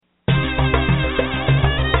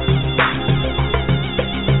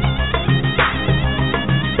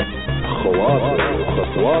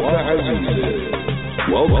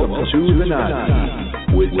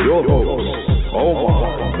Nadi with your host,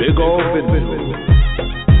 Omar Big Ol' Vincent.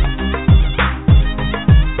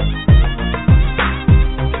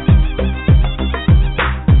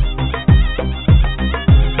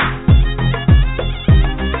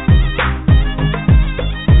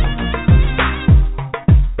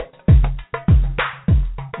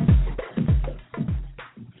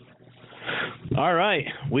 All right,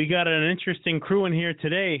 we got an interesting crew in here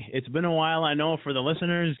today. It's been a while, I know, for the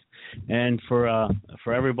listeners and for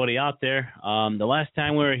everybody out there. The last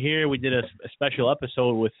time we were here, we did a special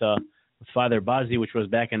episode with Father Bazzi, which was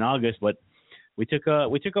back in August. But we took a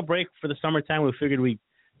break for the summertime. We figured we'd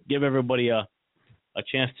give everybody a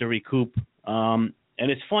chance to recoup. And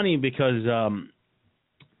it's funny because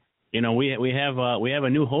we have a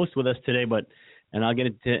new host with us today, and I'll get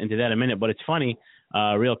into that in a minute. But it's funny,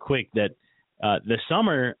 real quick, that the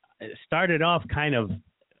summer started off kind of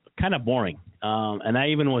boring, and I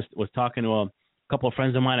even was talking to a couple of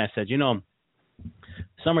friends of mine. I said,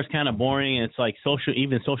 summer's kind of boring, and it's like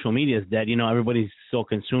social media is dead. Everybody's so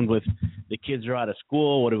consumed with the kids are out of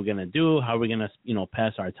school. What are we gonna do? How are we gonna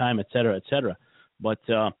pass our time, et cetera, et cetera. But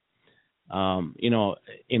in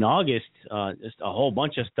August, just a whole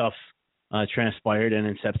bunch of stuff transpired, and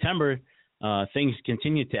in September, things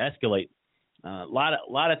continued to escalate. A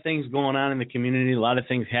lot of things going on in the community. A lot of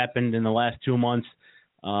things happened in the last 2 months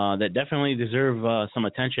that definitely deserve some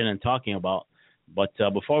attention and talking about. But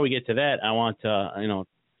before we get to that, I want to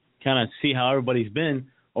kind of see how everybody's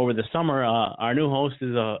been over the summer. Our new host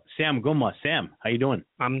is Sam Gumma. Sam, how you doing?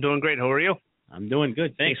 I'm doing great. How are you? I'm doing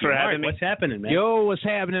good. Thanks for having me. What's happening, man? Yo, what's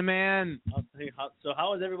happening, man? So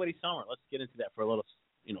how was everybody's summer? Let's get into that for a little,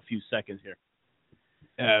 few seconds here.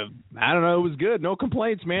 I don't know. It was good. No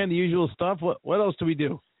complaints, man. The usual stuff. What else do we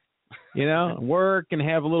do? Work and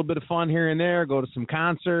have a little bit of fun here and there. Go to some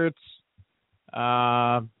concerts.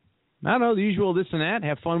 I don't know, the usual this and that.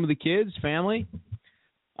 Have fun with the kids, family.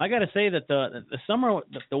 I got to say that the summer,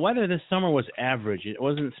 the weather this summer was average. It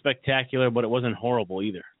wasn't spectacular, but it wasn't horrible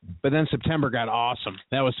either. But then September got awesome.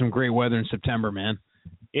 That was some great weather in September, man.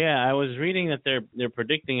 Yeah, I was reading that they're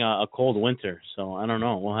predicting a cold winter, so I don't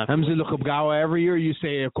know. We'll have to. Every year you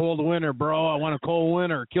say a cold winter, bro. I want a cold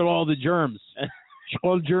winter. Kill all the germs.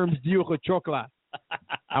 All germs due to chocolate.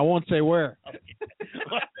 I won't say where.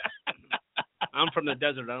 I'm from the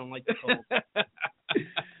desert. I don't like the cold.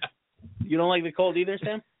 You don't like the cold either,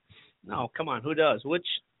 Sam? No, come on. Who does? Which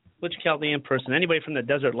Chaldean person? Anybody from the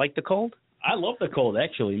desert like the cold? I love the cold,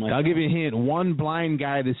 actually. I'll give you a hint. One blind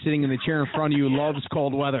guy that's sitting in the chair in front of you loves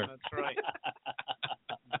cold weather. That's right.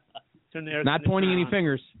 Not pointing any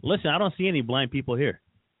fingers. Listen, I don't see any blind people here.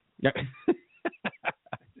 Yeah.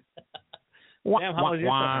 Sam, how was your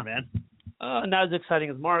summer, man? Not as exciting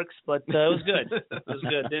as Mark's, but it was good. It was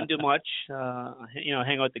good. Didn't do much. Hang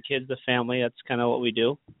out with the kids, the family. That's kind of what we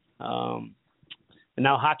do. And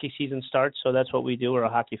now hockey season starts, so that's what we do. We're a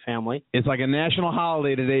hockey family. It's like a national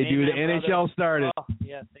holiday today, dude. The NHL started. Oh,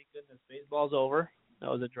 yeah, thank goodness. Baseball's over. That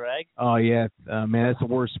was a drag. Oh, yeah. Man, that's the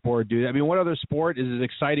worst sport, dude. I mean, what other sport is as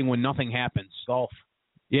exciting when nothing happens? Golf.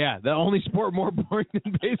 Yeah, the only sport more boring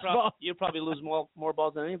than baseball. You probably lose more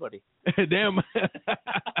balls than anybody. Damn.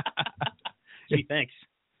 Gee, thanks.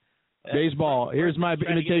 Baseball. Here's my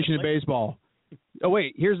invitation to baseball. Oh,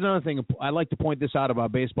 wait, here's another thing. I'd like to point this out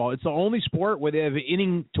about baseball. It's the only sport where they have an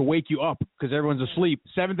inning to wake you up because everyone's asleep.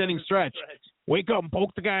 Seventh inning stretch. Wake up and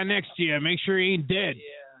poke the guy next to you. Make sure he ain't dead.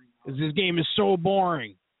 Because this game is so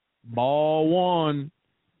boring. Ball one.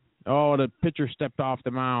 Oh, the pitcher stepped off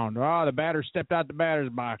the mound. Oh, the batter stepped out the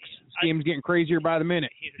batter's box. This game's getting crazier by the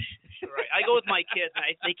minute. Right. I go with my kids.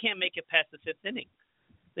 They can't make it past the fifth inning.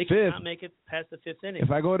 They cannot make it past the fifth inning. If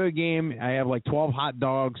I go to a game, I have like 12 hot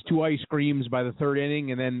dogs, 2 ice creams by the third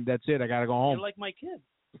inning, and then that's it. I got to go home. You're like my kid.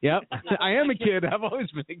 Yep. I am a kid. I've always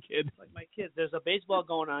been a kid. Like my kids. There's a baseball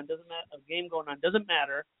going on. Doesn't matter. A game going on. Doesn't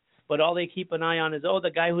matter. But all they keep an eye on is,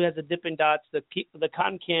 the guy who has the Dippin' Dots, the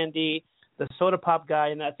cotton candy, the soda pop guy,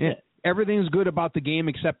 and that's it. Everything's good about the game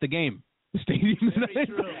except the game. The stadium's nice.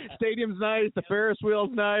 True. Stadium's nice. The Ferris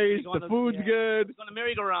wheel's nice. The food's good. It's going to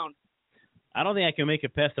merry-go-round. I don't think I can make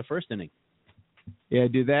it past the first inning. Yeah,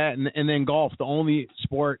 do that. And then golf, the only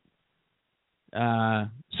sport.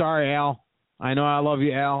 Sorry, Al. I know I love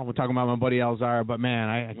you, Al. We're talking about my buddy Al Zara, but, man,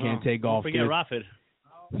 I can't take golf. Don't forget Rafid.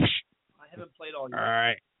 I haven't played all year. All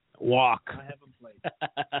right. Walk. I haven't played.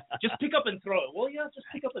 Just pick up and throw it. Well, yeah, just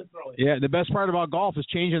pick up and throw it. Yeah, the best part about golf is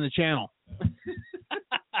changing the channel.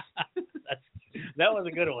 That was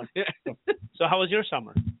a good one. So how was your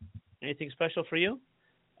summer? Anything special for you?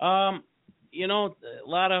 A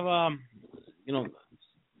lot of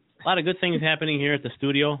good things happening here at the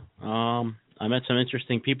studio. I met some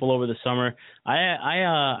interesting people over the summer.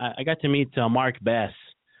 I got to meet Mark Bass,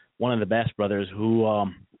 one of the Bass brothers, who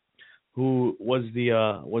was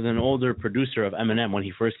an older producer of Eminem when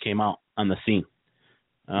he first came out on the scene.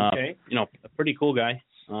 Okay. You know, a pretty cool guy.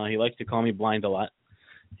 He likes to call me blind a lot.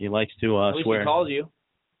 He likes to At least swear. he calls you.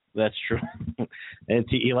 That's true. And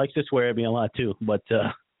he likes to swear at me a lot too. But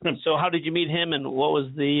so how did you meet him, and what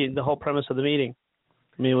was the whole premise of the meeting?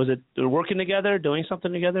 I mean, was it working together, doing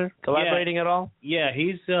something together, collaborating at all? Yeah,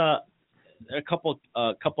 he's a couple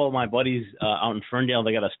of my buddies out in Ferndale.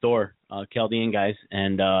 They got a store, Chaldean guys,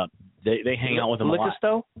 and they hang out with him a lot.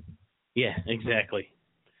 Liquor. Yeah, exactly.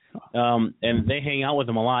 And they hang out with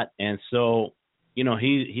him a lot, and so he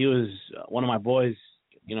was one of my boys.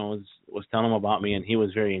 Was telling him about me, and he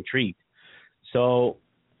was very intrigued. So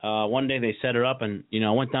one day they set her up, and I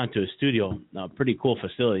went down to a studio, a pretty cool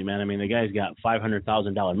facility, man. I mean, the guy's got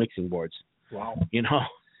 $500,000 mixing boards. Wow.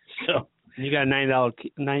 So you got a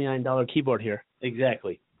 $99 keyboard here.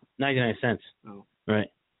 Exactly, 99 cents. Oh. Right.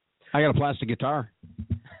 I got a plastic guitar.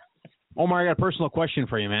 Omar, I got a personal question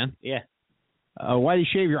for you, man. Yeah. Why do you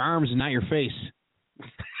shave your arms and not your face?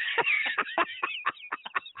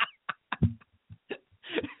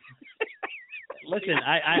 Listen,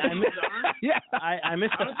 I missed his arms. Yeah, I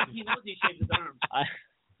missed. I don't think he knows he shaved his arms.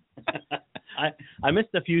 I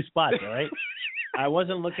missed a few spots. All right, I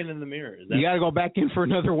wasn't looking in the mirror. You got to go back in for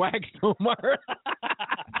another wax, Omar.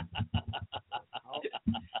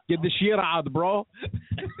 Get the shit out, bro.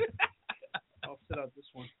 I'll sit out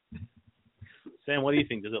this one. Sam, what do you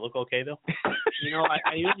think? Does it look okay though?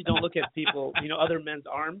 I usually don't look at people, other men's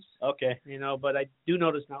arms. Okay. But I do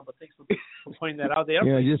notice now. But thanks for pointing that out.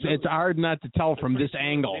 It's hard not to tell from this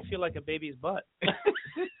angle. They feel like a baby's butt.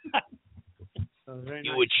 So very nice.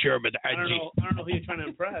 You would sure, but I don't know who you're trying to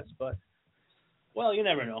impress, but well, you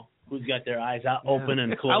never know who's got their eyes out open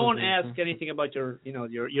and closed. I won't ask anything about your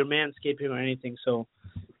manscaping or anything. So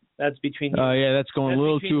that's between you. Oh yeah, that's going a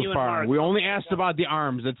little too far. Mark. We only asked about the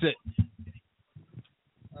arms. That's it.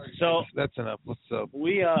 So that's enough. What's up?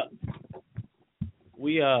 We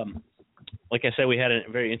like I said, we had a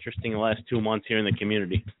very interesting last 2 months here in the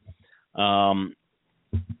community.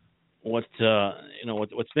 What's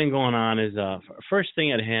been going on is first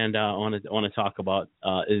thing at hand I want to talk about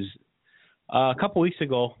is a couple weeks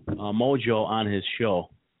ago, Mojo on his show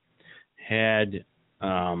had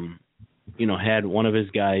one of his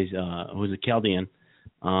guys who's a Chaldean,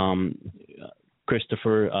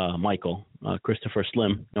 Christopher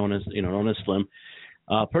Slim, known as Slim.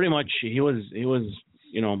 Pretty much he was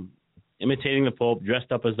imitating the Pope,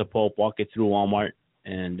 dressed up as the Pope, walking through Walmart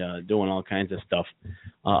and doing all kinds of stuff.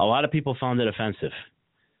 A lot of people found it offensive.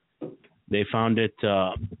 They found it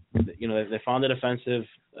offensive,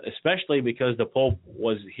 especially because the Pope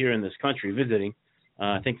was here in this country visiting.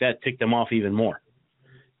 I think that ticked them off even more.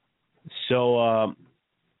 So, a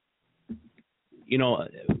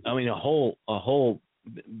whole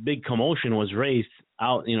big commotion was raised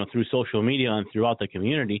out, through social media and throughout the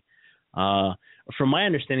community. From my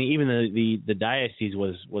understanding, even the diocese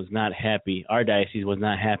was not happy. Our diocese was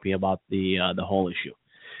not happy about the whole issue.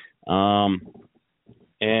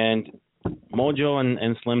 And Mojo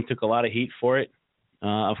and Slim took a lot of heat for it.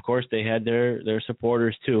 Of course, they had their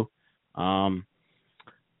supporters too. Over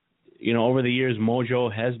the years, Mojo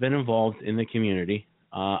has been involved in the community.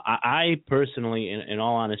 I personally, in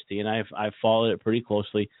all honesty, and I've followed it pretty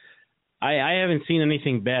closely, I haven't seen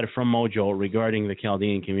anything bad from Mojo regarding the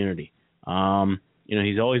Chaldean community.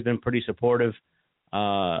 He's always been pretty supportive.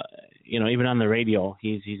 Even on the radio,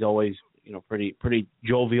 he's always, pretty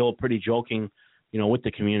jovial, pretty joking, with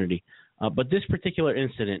the community. But this particular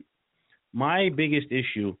incident, my biggest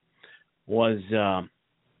issue was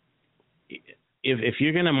if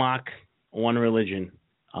you're going to mock one religion,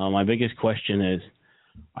 my biggest question is,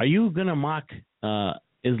 are you going to mock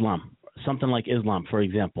Islam, something like Islam, for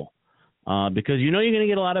example? Because you're going to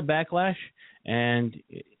get a lot of backlash, and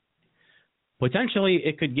potentially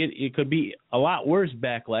it could be a lot worse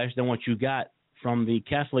backlash than what you got from the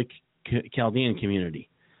Catholic Chaldean community.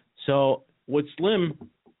 So would Slim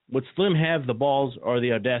have the balls or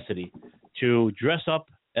the audacity to dress up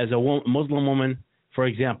as a Muslim woman, for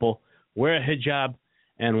example, wear a hijab,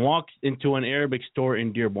 and walk into an Arabic store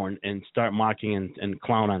in Dearborn and start mocking and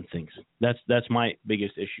clown on things? That's my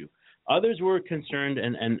biggest issue. Others were concerned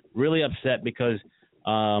and really upset because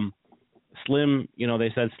Slim,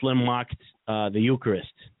 they said Slim mocked the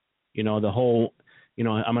Eucharist. The whole,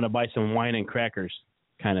 I'm going to buy some wine and crackers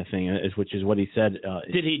kind of thing, which is what he said.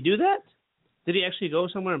 Did he do that? Did he actually go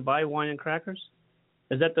somewhere and buy wine and crackers?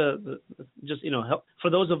 Is that help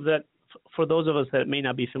for those of us that may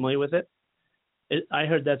not be familiar with it? I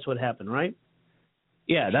heard that's what happened, right?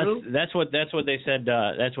 Yeah, that's what they said.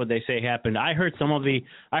 That's what they say happened. I heard some of the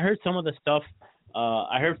stuff.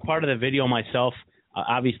 I heard part of the video myself.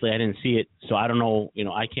 Obviously, I didn't see it, so I don't know.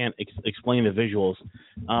 I can't explain the visuals.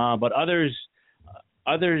 But others,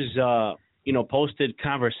 posted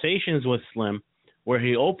conversations with Slim where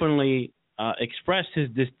he openly expressed his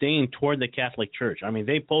disdain toward the Catholic Church. I mean,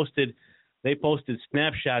 they posted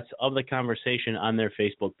snapshots of the conversation on their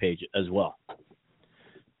Facebook page as well.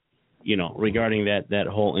 Regarding that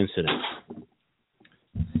whole incident.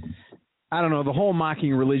 I don't know, the whole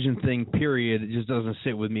mocking religion thing, period, it just doesn't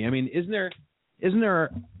sit with me. I mean,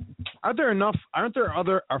 aren't there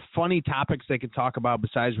other funny topics they could talk about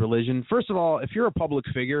besides religion? First of all, if you're a public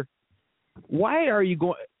figure, why are you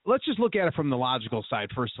going? Let's just look at it from the logical side.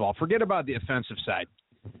 First of all, forget about the offensive side.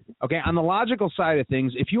 Okay, on the logical side of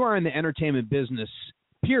things, if you are in the entertainment business,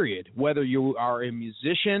 period, whether you are a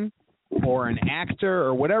musician or an actor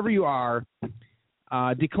or whatever you are,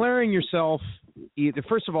 declaring yourself either,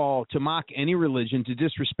 first of all, to mock any religion, to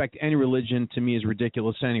disrespect any religion, to me is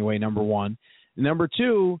ridiculous anyway, number one. Number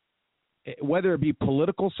two, whether it be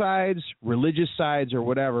political sides, religious sides, or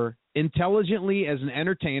whatever, intelligently as an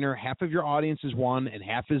entertainer, half of your audience is one and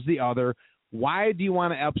half is the other. Why do you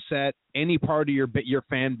want to upset any part of your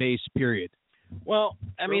fan base, period? Well,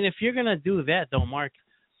 I mean, if you're going to do that, though, Mark,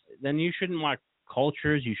 then you shouldn't mock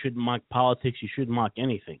cultures, you shouldn't mock politics, you shouldn't mock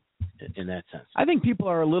anything in that sense. I think people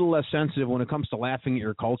are a little less sensitive when it comes to laughing at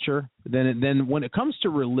your culture than when it comes to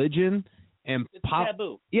religion and it's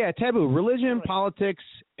taboo. Yeah, taboo. Religion, right. Politics,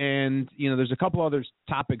 and there's a couple other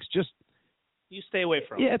topics. Just you stay away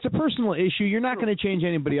from. Yeah, it's a personal issue. You're not going to change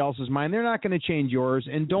anybody else's mind. They're not going to change yours.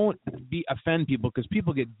 And don't offend people because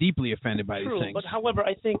people get deeply offended by these things. But however,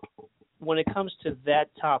 I think when it comes to that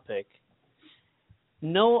topic,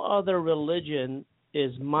 no other religion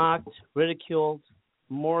is mocked, ridiculed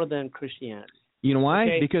more than Christianity. You know why?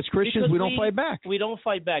 Okay? Because Christians, we don't fight back. We don't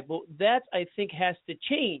fight back. But that, I think, has to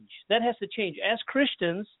change. That has to change. As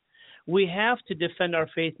Christians, we have to defend our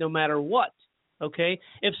faith no matter what. Okay?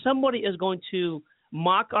 If somebody is going to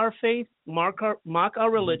mock our faith, mock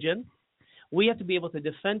our religion, we have to be able to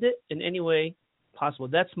defend it in any way possible.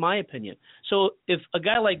 That's my opinion. So if a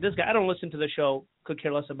guy like this guy, I don't listen to the show, could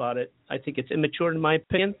care less about it. I think it's immature in my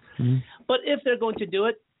opinion. Mm-hmm. But if they're going to do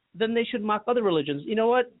it, then they should mock other religions. You know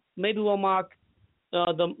what? Maybe we'll mock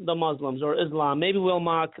the Muslims or Islam. Maybe we'll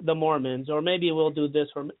mock the Mormons, or maybe we'll do this.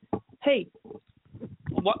 Hey,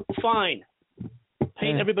 fine.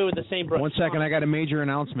 Paint everybody with the same brush. 1 second, I got a major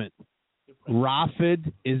announcement.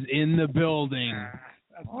 Rafid is in the building.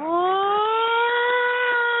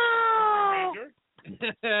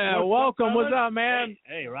 Welcome. What's up, man?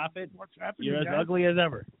 Hey, Rafid. What's happening? You're as guys? ugly as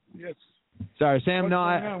ever. Yes. Sorry, Sam.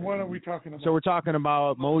 What are we talking about? So we're talking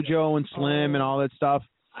about Mojo and Slim and all that stuff.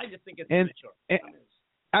 I just think it's immature.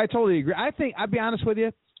 I totally agree. I think, I'll be honest with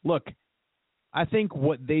you. Look, I think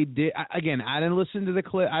what they did, again, I didn't listen to the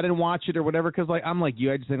clip. I didn't watch it or whatever because, I'm like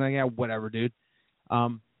you. I just think, yeah, whatever, dude.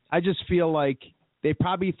 I just feel like they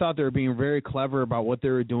probably thought they were being very clever about what they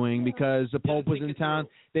were doing because the Pope was in town.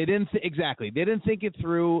 They didn't exactly. They didn't think it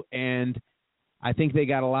through, and I think they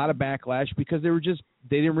got a lot of backlash because they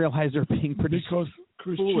didn't realize they're being pretty because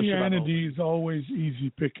Christianity is always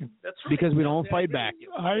easy picking. That's right. Because we don't fight back. We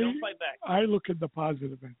don't fight back. I look at the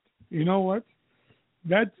positive end. You know what?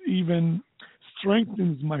 That even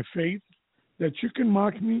strengthens my faith that you can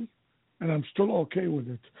mock me, and I'm still okay with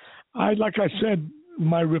it. Like I said,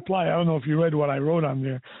 my reply, I don't know if you read what I wrote on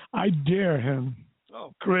there. I dare him,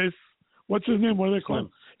 Chris, what's his name? What do they call him?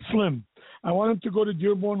 Slim. I want him to go to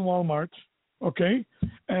Dearborn Walmart, okay,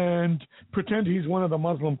 and pretend he's one of the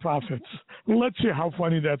Muslim prophets. Let's see how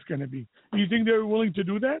funny that's going to be. Do you think they're willing to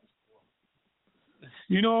do that?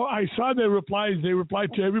 I saw their replies. They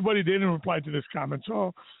replied to everybody. They didn't reply to this comment.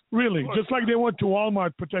 So, really, just like they went to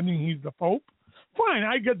Walmart pretending he's the Pope, fine,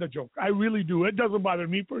 I get the joke. I really do. It doesn't bother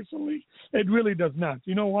me personally. It really does not.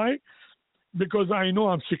 You know why? Because I know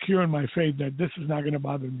I'm secure in my faith that this is not going to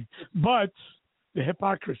bother me. But the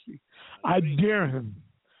hypocrisy, I dare him.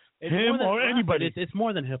 Him or anybody. It's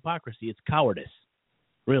more than hypocrisy. It's cowardice,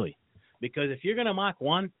 really. Because if you're going to mock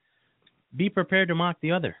one, be prepared to mock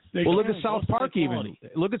the other. Well, look at South Park even.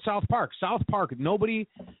 Look at South Park. South Park, nobody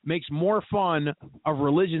makes more fun of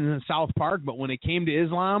religion than South Park, but when it came to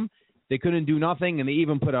Islam, they couldn't do nothing, and they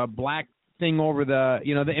even put a black thing over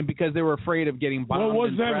and because they were afraid of getting bombed.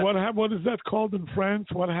 What was that? What is that called in France?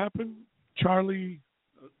 What happened? Charlie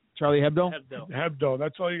Hebdo? Hebdo.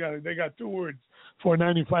 That's all you got. They got two words for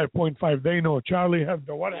 95.5. They know. Charlie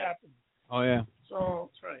Hebdo. What happened? Oh, yeah. So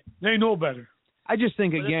that's right. They know better. I just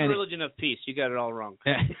think, but again. It's a religion of peace. You got it all wrong.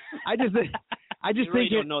 I just you really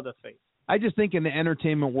think don't know the faith. I just think in the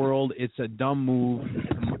entertainment world, it's a dumb move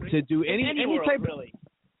to do any world, type. Really.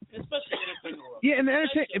 Especially in the entertainment world.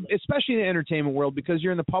 Yeah, especially in the entertainment world, because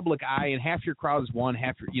you're in the public eye, and half your crowd is one,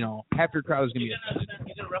 half your crowd is going to be offended.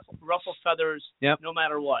 You're gonna ruffle feathers, yep. No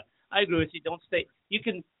matter what. I agree with you. Don't stay. You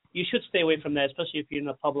should stay away from that, especially if you're in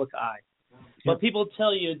the public eye. But people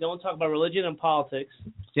tell you don't talk about religion and politics.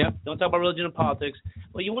 Yep. Don't talk about religion and politics.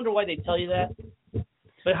 Well, you wonder why they tell you that.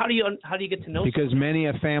 But how do you get to know? Because many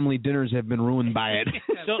of family dinners have been ruined by it.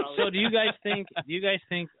 So do you guys think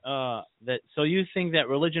that? So you think that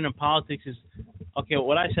religion and politics is okay?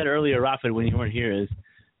 What I said earlier, Rafid, when you weren't here, is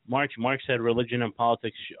Mark said religion and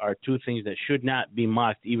politics are two things that should not be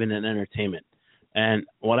mocked, even in entertainment. And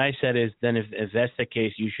what I said is, then if that's the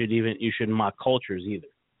case, you shouldn't mock cultures either.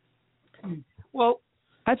 Well,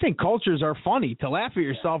 I think cultures are funny. To laugh at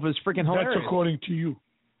yourself is freaking hilarious. That's according to you.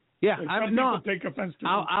 Yeah, people take offense to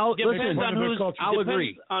I'll depends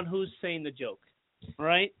agree on who's saying the joke,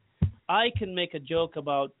 right? I can make a joke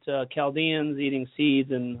about Chaldeans eating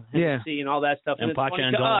seeds and Hennessy and all that stuff, and it's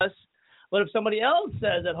funny to us. But if somebody else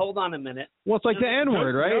says it, hold on a minute. Well, it's like the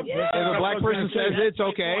N-word, right? Yeah. If a black person says it's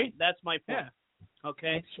okay. That's my point. Yeah.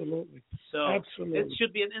 Okay. Absolutely. So absolutely. It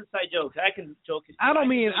should be an inside joke. I can joke. I don't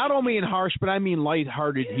mean harsh, but I mean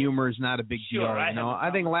lighthearted humor is not a big deal. Sure,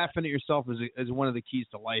 I think laughing at yourself is one of the keys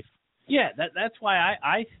to life. Yeah, that's why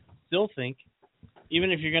I still think,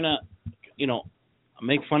 even if you're gonna,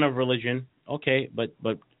 make fun of religion, okay, but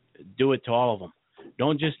do it to all of them.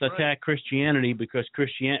 Don't just attack Christianity because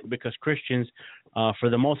Christians, for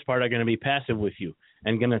the most part, are going to be passive with you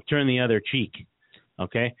and going to turn the other cheek,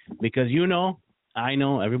 okay? Because I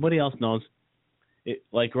know, everybody else knows,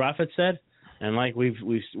 like Rafat said, and like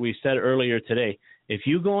we said earlier today, if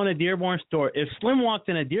you go in a Dearborn store, if Slim walked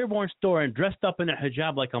in a Dearborn store and dressed up in a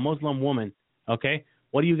hijab like a Muslim woman, okay,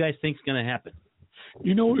 what do you guys think is going to happen?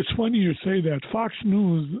 It's funny you say that. Fox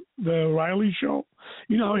News, the Riley show,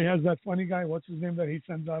 how he has that funny guy, what's his name that he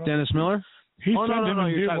sends out? Dennis Miller? He sent him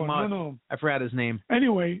in you're Dearborn. talking about, I forgot his name.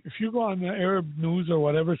 Anyway, if you go on the Arab news or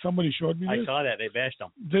whatever, somebody showed me this. I saw that. They bashed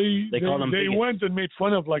them. They called them bigots. went and made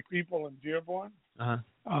fun of people in Dearborn.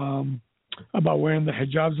 Uh-huh. About wearing the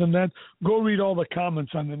hijabs and that. Go read all the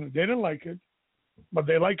comments on them. They didn't like it, but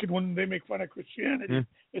they like it when they make fun of Christianity. Mm.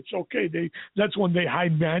 It's okay. That's when they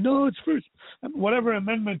hide behind, it's first, whatever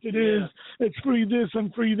amendment it is, it's free this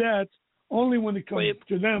and free that. Only when it comes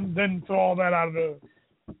to them, then throw all that out of the...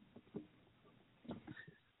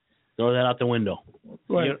 Throw that out the window.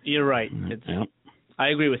 Right. You're right. I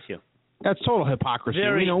agree with you. That's total hypocrisy. We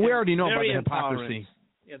already know about the hypocrisy.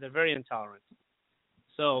 Yeah, they're very intolerant.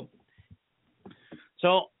 So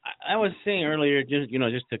I was saying earlier,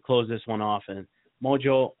 just to close this one off, and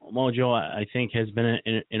Mojo, I think has been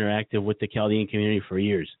interactive with the Chaldean community for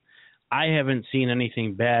years. I haven't seen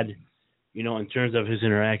anything bad, in terms of his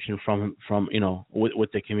interaction from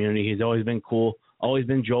with the community. He's always been cool, always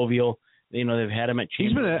been jovial. They've had him at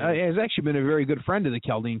Chamber. He's actually been a very good friend to the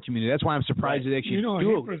Chaldean community. That's why I'm surprised they actually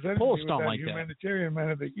pull a stunt like that. Humanitarian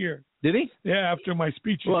Man of the Year. Did he? Yeah, after my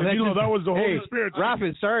speech. Well, that was the Holy Spirit.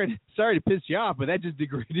 Rafid, sorry to piss you off, but that just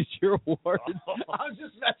degraded your award. I'm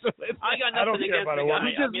just messing with you. I got nothing against the guy.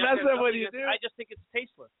 I'm just messing with you, dude. I just think it's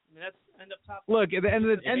tasteless. That's end of topic. Look, at the end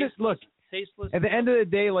of the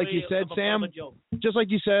day, like you said, Sam, just like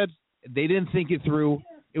you said, they didn't think it through.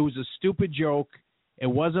 It was a stupid joke. It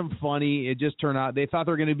wasn't funny. It just turned out they thought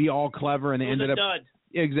they were going to be all clever, and they ended up. Dud.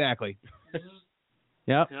 Exactly.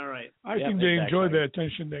 Yep. All right. I think they enjoyed the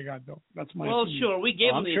attention they got, though. That's my opinion. Sure. We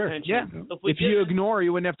gave them the attention. Yeah. If you ignore,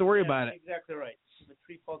 you wouldn't have to worry about it. Exactly right. If a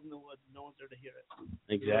tree falls in the woods, no one's there to hear it.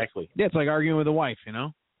 Exactly. Yeah, it's like arguing with a wife,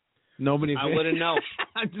 Nobody. I wouldn't know.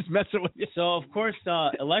 I'm just messing with you. So, of course,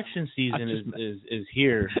 election season is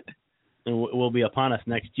here and will be upon us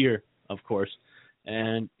next year, of course.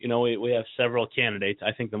 And, we have several candidates.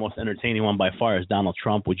 I think the most entertaining one by far is Donald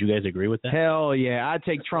Trump. Would you guys agree with that? Hell yeah. I'd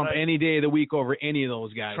take Trump any day of the week over any of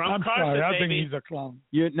those guys. I'm sorry. I think he's a clown.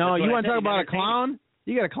 You want to talk about a clown?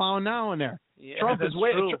 You got a clown now in there. Yeah, Trump is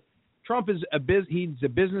Trump is he's a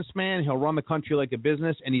businessman. He'll run the country like a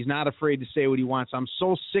business, and he's not afraid to say what he wants. I'm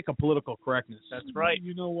so sick of political correctness. That's right.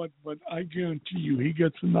 You know what? But I guarantee you, he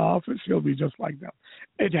gets in the office, he'll be just like that.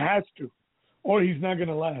 It has to. Or he's not going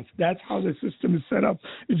to last. That's how the system is set up.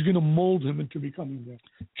 It's going to mold him into becoming that.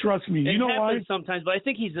 Trust me. You know why? It happens sometimes, but I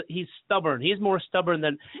think he's stubborn. He's more stubborn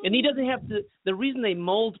than, and he doesn't have to. The reason they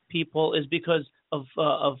mold people is because of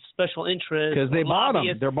special interests. Because they bought them.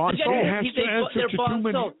 They're bought and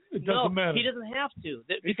sold. It doesn't matter. He doesn't have to.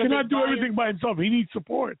 He cannot do everything by himself. He needs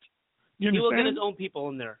support. He will get his own people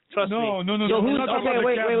in there. Trust me. No. So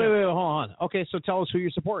wait, hold on. Okay, so tell us who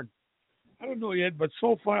you're supporting. I don't know yet, but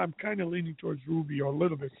so far I'm kind of leaning towards Rubio a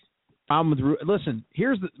little bit. I'm with listen.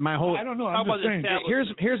 Here's my whole. I don't know. How I'm about just saying.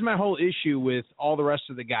 Here's my whole issue with all the rest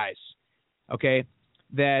of the guys. Okay,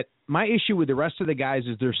 that my issue with the rest of the guys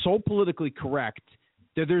is they're so politically correct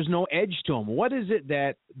that there's no edge to them. What is it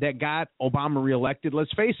that got Obama reelected?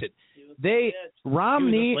 Let's face it.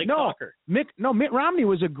 Romney. Mitt Romney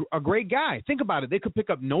was a great guy. Think about it. They could pick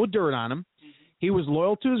up no dirt on him. Mm-hmm. He was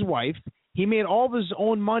loyal to his wife. He made all of his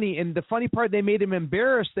own money, and the funny part, they made him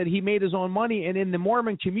embarrassed that he made his own money. And in the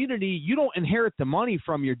Mormon community, you don't inherit the money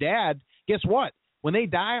from your dad. Guess what? When they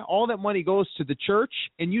die, all that money goes to the church,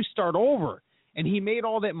 and you start over. And he made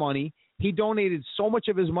all that money. He donated so much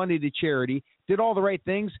of his money to charity, did all the right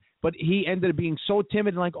things, but he ended up being so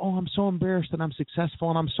timid and like, oh, I'm so embarrassed that I'm successful,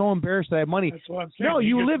 and I'm so embarrassed that I have money. That's what I'm saying. No,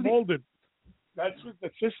 you live molded. That's what the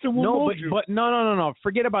system will mold you. But no.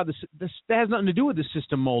 Forget about this. That has nothing to do with the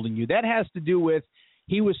system molding you. That has to do with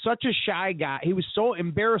he was such a shy guy. He was so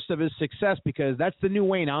embarrassed of his success because that's the new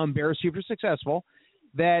way now, embarrass you if you're successful,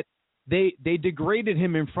 that they degraded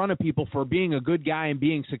him in front of people for being a good guy and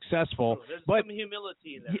being successful. There's but some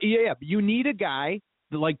humility in that. Yeah, you need a guy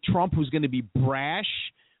like Trump who's going to be brash,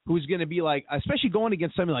 who's going to be like, especially going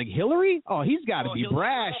against somebody like Hillary. Oh, he's got to be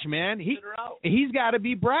brash, man. He's got to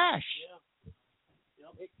be brash. Yeah.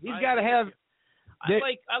 He's got to have.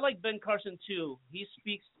 I like Ben Carson too. He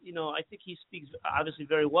speaks, I think he speaks obviously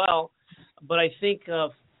very well, but I think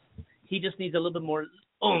he just needs a little bit more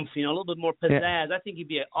oomph, a little bit more pizzazz. Yeah. I think he'd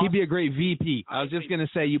be a great VP. I was just going to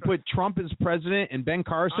say, you put Trump as president and Ben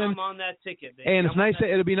Carson. I'm on that ticket, baby. And it's nice.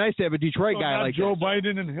 It'll be nice to have a Detroit guy like Joe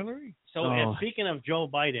Biden and Hillary. So speaking of Joe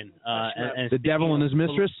Biden, and the devil and his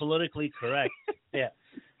mistress, politically correct. Yeah,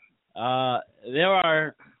 there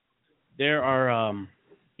are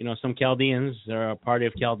some Chaldeans. There are a party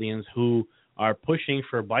of Chaldeans who are pushing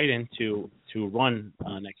for Biden to run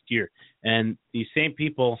next year, and these same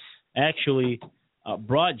people actually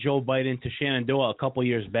brought Joe Biden to Shenandoah a couple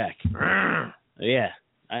years back. Yeah,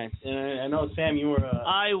 I know, Sam, you were.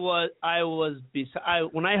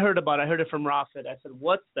 When I heard about it, I heard it from Rafet. I said,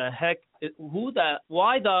 "What the heck?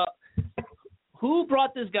 Who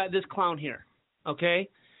brought this guy, this clown here?" Okay,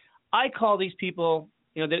 I call these people.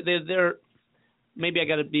 They're maybe I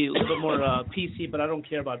got to be a little bit more PC, but I don't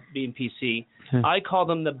care about being PC. I call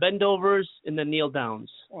them the bendovers and the kneel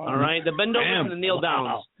downs. Wow. All right, the bendovers and the kneel downs.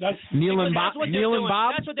 Wow. That's Neil and Bob. Neil and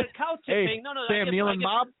Bob. That's what they're cow tipping. Hey, no, Sam, Neil and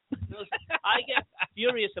Bob. I get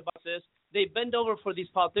furious about this. They bend over for these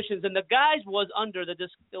politicians, and the guys was under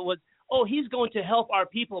he's going to help our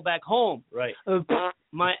people back home. Right.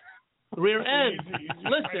 My rear end.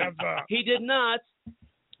 Listen, he did not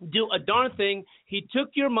do a darn thing. He took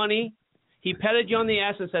your money. He petted you on the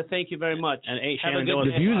ass and said, "Thank you very much." And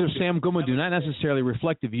the views of Sam Goodman do not necessarily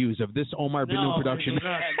reflect the views of this Omar Binu production.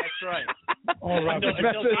 That's right.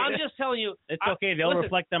 I'm just telling you. It's okay. They'll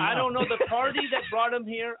reflect them. I don't know the party that brought him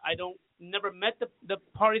here. Never met the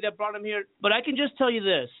party that brought him here. But I can just tell you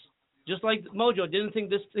this. Just like Mojo didn't think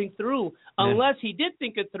this thing through, unless he did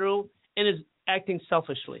think it through and is acting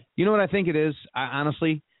selfishly. You know what I think it is?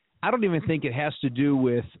 Honestly, I don't even think it has to do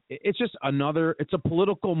with – it's just it's a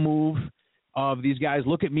political move of these guys.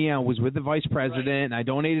 Look at me. I was with the vice president, and I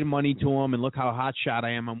donated money to him, and look how hot shot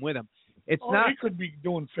I am. I'm with him. It's not. He could be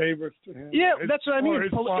doing favors to him. Yeah, that's what I mean.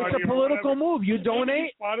 It's a political move. You donate.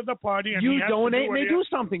 He's part of the party, and you donate, and they do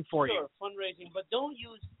something for you. Sure, fundraising, but don't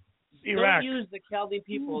use the Chaldean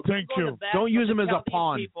people. Thank you. Don't use them as a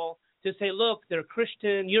pawn. People to say, look, they're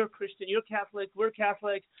Christian, you're Catholic, we're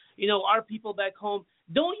Catholic. Our people back home.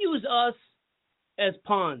 Don't use us as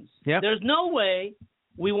pawns. Yep. There's no way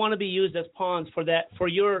we want to be used as pawns for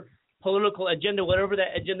your political agenda, whatever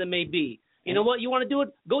that agenda may be. You know what? You want to do it?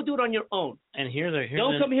 Go do it on your own. And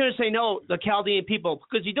don't come here and say, no, the Chaldean people,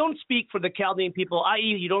 because you don't speak for the Chaldean people,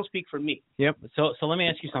 i.e., you don't speak for me. Yep. So let me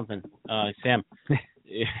ask you something, Sam.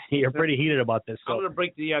 You're pretty heated about this. So. I'm going to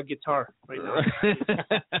break the guitar right now.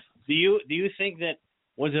 Do you think that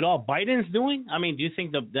was it all Biden's doing? I mean, do you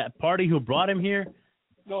think that party who brought him here?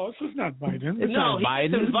 No, this is not Biden. It's not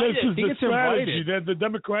Biden. This is the strategy. The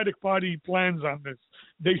Democratic Party plans on this.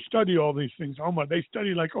 They study all these things. Omar, they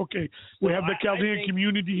study like, okay, we have the Chaldean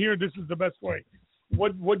community here. This is the best way.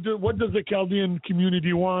 What does the Chaldean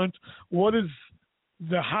community want? What is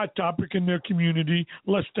the hot topic in their community?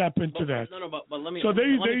 Let's tap into that. But let me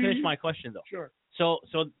finish my question, though. Sure. So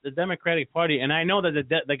the Democratic Party, and I know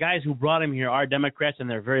that the guys who brought him here are Democrats, and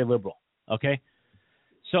they're very liberal, okay?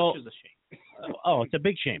 So, which is a shame. It's a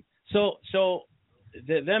big shame. So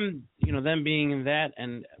them being that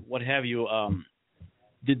and what have you,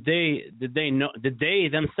 did they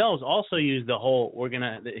themselves also use the whole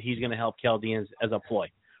he's gonna help Chaldeans as a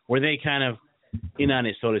ploy, were they kind of in on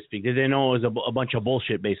it, so to speak? Did they know it was a bunch of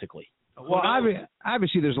bullshit, basically? Well,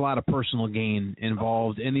 obviously, there's a lot of personal gain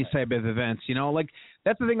involved in these type of events. Like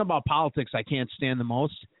that's the thing about politics I can't stand the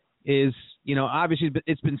most is, obviously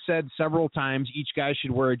it's been said several times each guy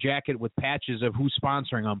should wear a jacket with patches of who's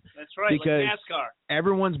sponsoring them. That's right, because like NASCAR.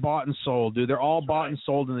 Everyone's bought and sold, dude. They're all bought and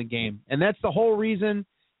sold in the game. And that's the whole reason,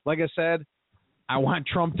 like I said, I want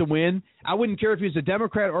Trump to win. I wouldn't care if he was a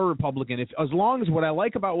Democrat or Republican. As long as what I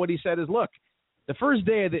like about what he said is, look, the first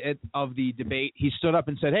day of the debate, he stood up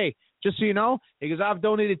and said, hey, just so you know, because I've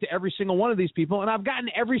donated to every single one of these people, and I've gotten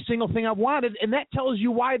every single thing I've wanted, and that tells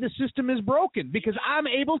you why the system is broken, because I'm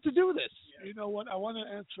able to do this. You know what? I want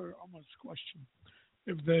to answer Amar's question,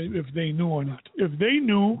 if they knew or not. If they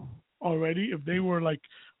knew already, if they were like,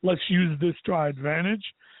 let's use this to our advantage,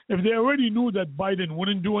 if they already knew that Biden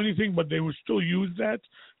wouldn't do anything, but they would still use that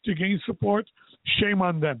to gain support, shame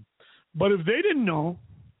on them. But if they didn't know,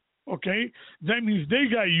 okay, that means they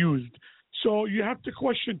got used. So you have to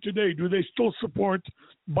question today, do they still support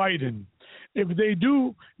Biden? If they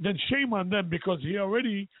do, then shame on them, because he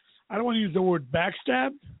already, I don't want to use the word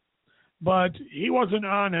backstabbed, but he wasn't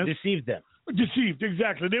honest. Deceived them. Deceived,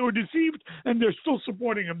 exactly. They were deceived, and they're still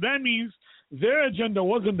supporting him. That means their agenda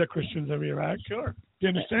wasn't the Christians of Iraq. Sure. Do you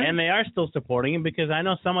understand? And they are still supporting him, because I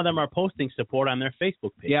know some of them are posting support on their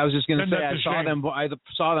Facebook page. Yeah, I was just going to say, I shame.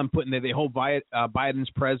 saw them putting they hope Biden's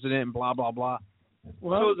president and blah, blah, blah.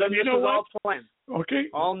 Well, so then you know what? all planned. Okay.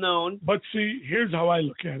 All known. But see, here's how I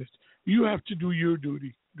look at it. You have to do your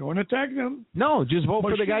duty. Don't attack them. No, just vote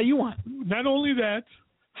for the guy you want. Not only that,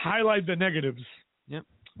 highlight the negatives. Yep.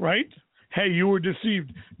 Right? Hey, you were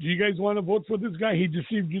deceived. Do you guys want to vote for this guy? He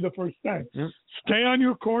deceived you the first time. Yep. Stay on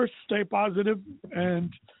your course, stay positive,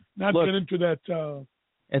 and not get into that.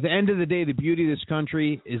 At the end of the day, the beauty of this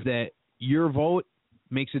country is that your vote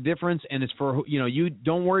makes a difference, and it's for you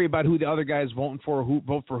don't worry about who the other guy's voting for.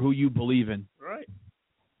 Vote for who you believe in. Right.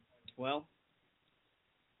 Well,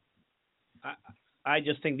 I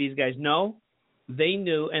just think these guys know, they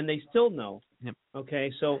knew, and they still know. Yep.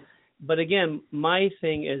 Okay, so, but again, my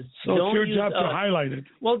thing is, so don't it's your use, job to highlight it.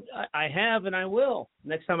 Well, I have, and I will.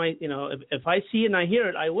 Next time if I see it and I hear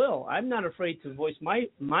it, I will. I'm not afraid to voice my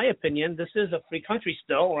opinion. This is a free country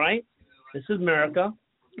still, right? This is America.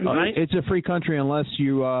 Right? It's a free country unless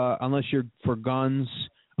you're for guns.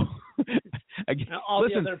 All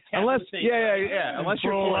Listen, the other unless things, unless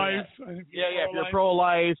you're pro-life. if you're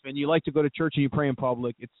pro-life and you like to go to church and you pray in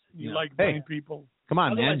public, it's you like blind people. Come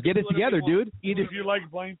on, Otherwise, man, get it together, dude. Either if you like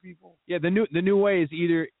blind people. Yeah, the new way is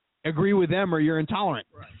either agree with them or you're intolerant.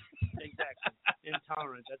 Right. Exactly.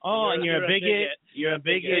 Intolerant. And you're a bigot. You're a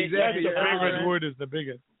bigot. Exactly. The favorite word is the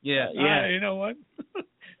bigot. Yeah. You know what?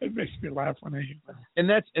 It makes me laugh when I hear that.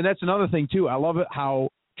 And that's another thing too. I love it how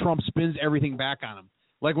Trump spins everything back on him.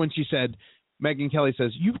 Like when she said, Megyn Kelly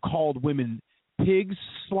says, "You've called women pigs,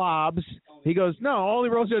 slobs." He goes, "No, only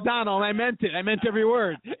Rosie O'Donnell, and I meant it. I meant every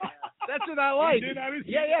word." That's what I like.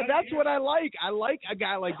 That's what I like. I like a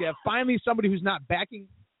guy like that. Finally, somebody who's not backing.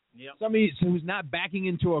 Yep. Somebody who's not backing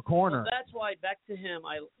into a corner. Well, that's why, back to him,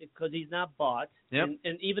 because he's not bought. Yep.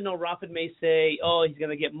 And even though Rafid may say, "Oh, he's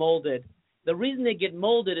going to get molded," the reason they get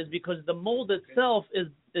molded is because the mold itself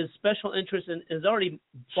is special interest and is already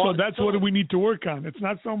bought. So that's what we need to work on. It's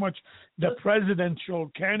not so much the presidential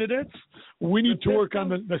candidates. We need to work on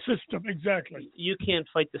the system. Exactly. You can't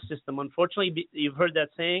fight the system. Unfortunately, you've heard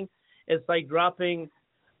that saying. It's like dropping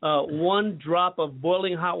one drop of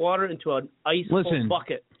boiling hot water into an ice-cold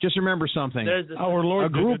bucket. Just remember something. Our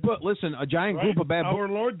Lord a giant group of bad. Our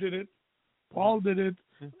Lord did it. Paul did it.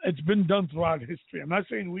 It's been done throughout history. I'm not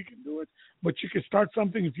saying we can do it, but you can start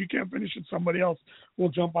something. If you can't finish it, somebody else will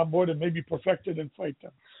jump on board and maybe perfect it and fight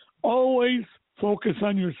them. Always focus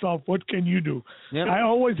on yourself. What can you do? Yep. I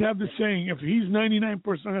always have the saying, if he's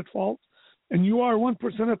 99% at fault and you are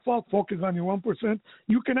 1% at fault, focus on your 1%.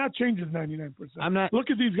 You cannot change his 99%.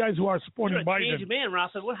 Look at these guys who are supporting Biden. You're a changed man,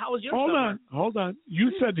 Rasa. How was your Hold on.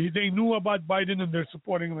 You said they knew about Biden and they're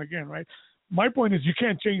supporting him again, right? My point is you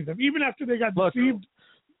can't change them. Even after they got deceived,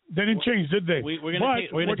 they didn't change, did they? We're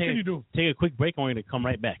gonna take a quick break and we're going to come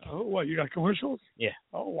right back. Oh, what? You got commercials? Yeah.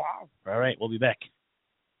 Oh, wow. All right, we'll be back.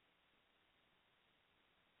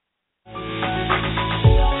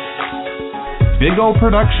 Big O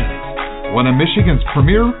Productions, one of Michigan's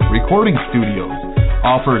premier recording studios,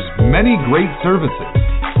 offers many great services: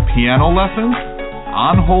 piano lessons,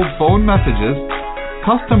 on-hold phone messages,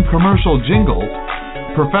 custom commercial jingles,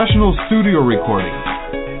 professional studio recordings,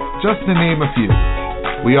 just to name a few.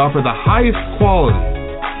 We offer the highest quality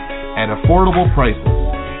at affordable prices.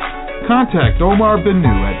 Contact Omar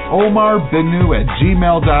Binu at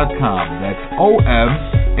omarbinu@gmail.com. That's OMAR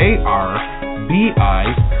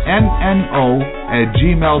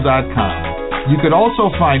 @gmail.com. You could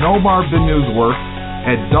also find Omar Benu's work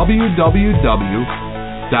at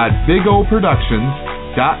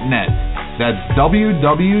www.bigoproductions.net. That's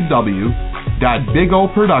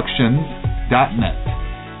www.bigoproductions.net.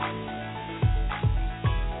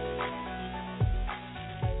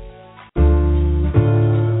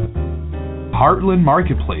 Heartland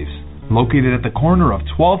Marketplace, located at the corner of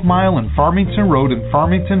 12 Mile and Farmington Road in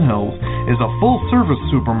Farmington Hills, is a full-service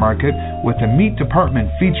supermarket with a meat department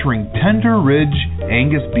featuring tender ridge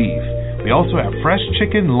Angus beef. We also have fresh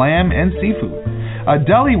chicken, lamb, and seafood. A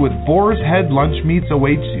deli with boar's head lunch meats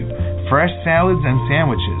awaits you, fresh salads and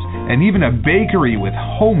sandwiches, and even a bakery with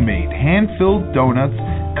homemade hand-filled donuts,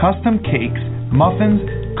 custom cakes, muffins,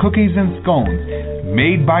 cookies, and scones,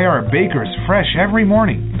 made by our bakers fresh every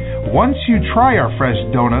morning. Once you try our fresh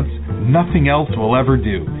donuts, nothing else will ever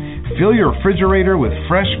do. Fill your refrigerator with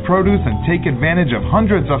fresh produce and take advantage of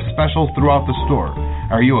hundreds of specials throughout the store.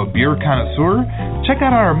 Are you a beer connoisseur? Check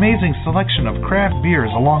out our amazing selection of craft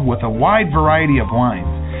beers along with a wide variety of wines.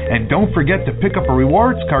 And don't forget to pick up a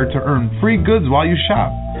rewards card to earn free goods while you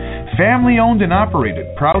shop. Family owned and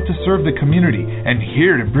operated, proud to serve the community, and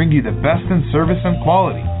here to bring you the best in service and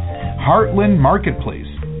quality. Heartland Marketplace.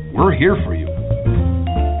 We're here for you.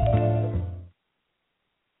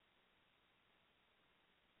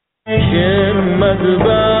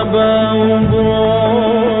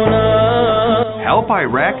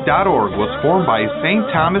 HelpIraq.org was formed by St.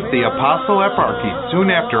 Thomas the Apostle Eparchy soon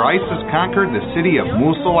after ISIS conquered the city of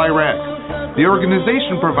Mosul, Iraq. The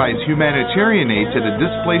organization provides humanitarian aid to the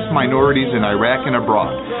displaced minorities in Iraq and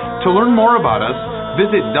abroad. To learn more about us,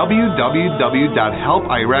 visit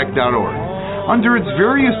www.helpiraq.org. Under its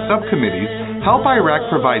various subcommittees, Help Iraq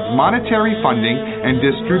provides monetary funding and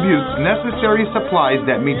distributes necessary supplies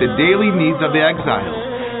that meet the daily needs of the exiles.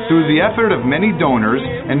 Through the effort of many donors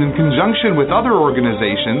and in conjunction with other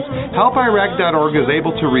organizations, HelpIraq.org is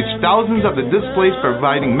able to reach thousands of the displaced,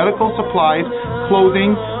 providing medical supplies,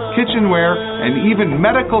 clothing, kitchenware, and even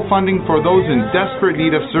medical funding for those in desperate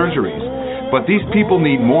need of surgeries. But these people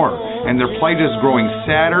need more, and their plight is growing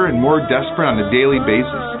sadder and more desperate on a daily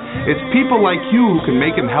basis. It's people like you who can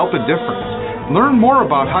make and help a difference. Learn more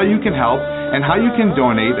about how you can help and how you can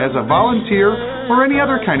donate as a volunteer or any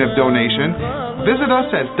other kind of donation. Visit us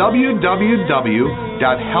at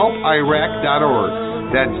www.helpiraq.org.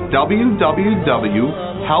 That's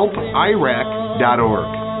www.helpiraq.org.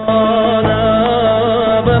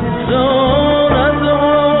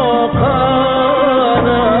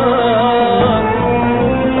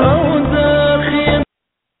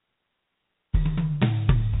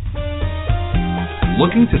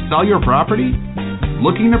 Looking to sell your property?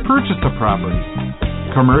 Looking to purchase a property?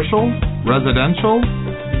 Commercial, residential,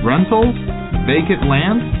 rentals, vacant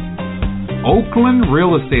land? Oakland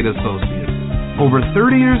Real Estate Associates. Over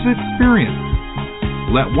 30 years experience.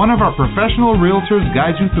 Let one of our professional realtors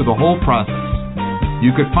guide you through the whole process. You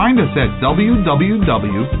could find us at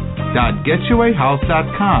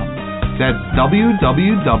www.getyouahouse.com. That's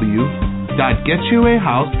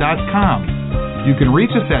www.getyouahouse.com. You can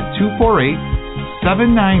reach us at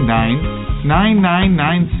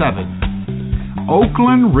 248-799-9997.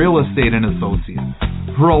 Oakland Real Estate and Associates.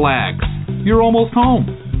 Relax. You're almost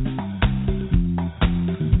home.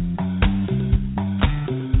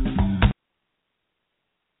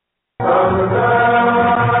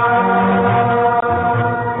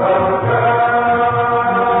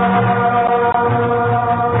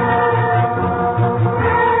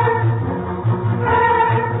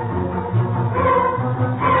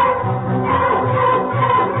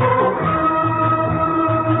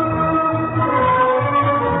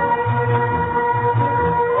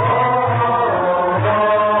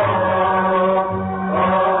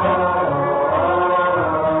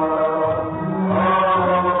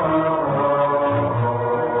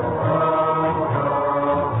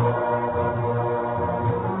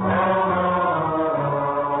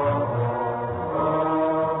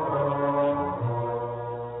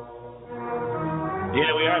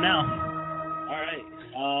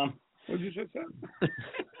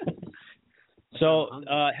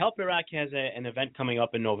 Help Iraq has an event coming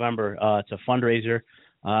up in November. It's a fundraiser.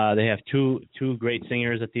 They have two great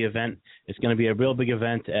singers at the event. It's going to be a real big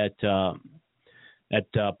event at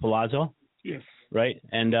Palazzo. Yes. Right,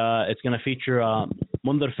 and it's going to feature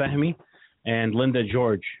Mundar Fahmy and Linda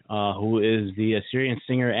George, who is the Assyrian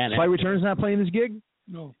singer. And Flight Return's not playing this gig?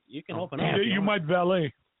 No. You can open up. You might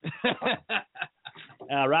valet.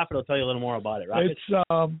 Rafet will tell you a little more about it. Rafet? It's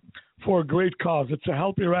for a great cause. It's a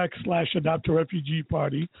Help Iraq /Adopt a Refugee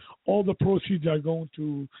party. All the proceeds are going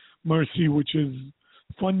to Mercy, which is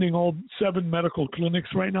funding all 7 medical clinics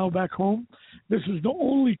right now back home. This is the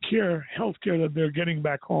only health care that they're getting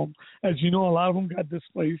back home. As you know, a lot of them got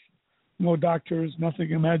displaced. No doctors,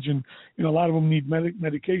 nothing. Imagine, a lot of them need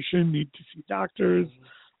medication, need to see doctors.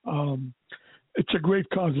 It's a great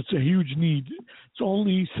cause. It's a huge need. It's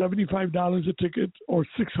only $75 a ticket or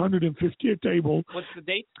 $650 a table. What's the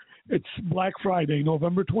date? It's Black Friday,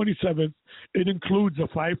 November 27th. It includes a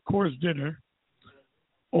 5-course dinner,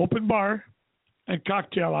 open bar, and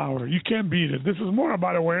cocktail hour. You can't beat it. This is more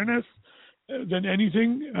about awareness than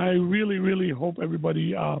anything. I really, really hope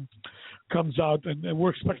everybody comes out, and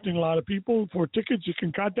we're expecting a lot of people. For tickets, you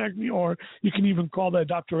can contact me, or you can even call the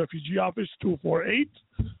Adopt a Refugee office,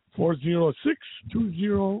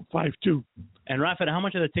 248-406-2052. And Rafet, how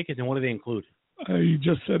much are the tickets, and what do they include? He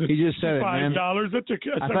just said it. He just said it, man. $5 a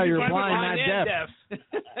ticket. I thought you were blind, not deaf.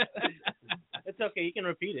 It's okay. You can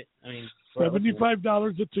repeat it. I mean,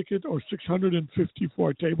 $75 a ticket or $650 for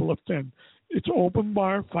a table of 10. It's open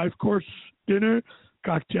bar, 5-course dinner,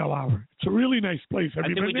 cocktail hour. It's a really nice place. I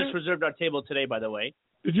think we just reserved our table today, by the way.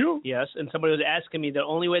 Did you? Yes, and somebody was asking me the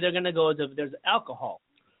only way they're going to go is if there's alcohol.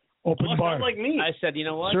 Open bar. Like me. I said, you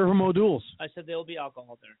know what? Serve them O'Doul's. I said there will be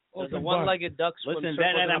alcohol there. Open The bar. one-legged ducks. Listen,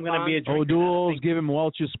 that night I'm going to be a drinker. O'Doul's, give him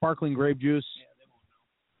Welch's sparkling grape juice.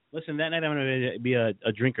 Listen, that night I'm going to be a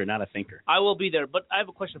drinker, not a thinker. I will be there, but I have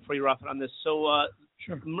a question for you, Rafet, on this. So,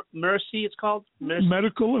 Sure. Mercy, it's called? Mercy?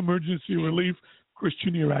 Medical Emergency Relief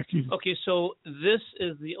Christian Iraqis. Okay, so this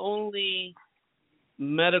is the only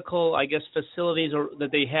medical, I guess, facilities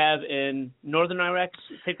that they have in northern Iraq.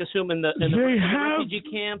 Take assume in the refugee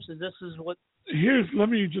camps. This is what. Let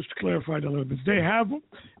me just clarify it a little bit. They have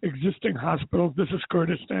existing hospitals. This is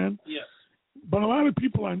Kurdistan. Yes. But a lot of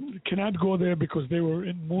people cannot go there because they were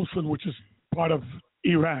in Mosul, which is part of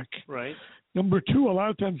Iraq. Right. Number 2, a lot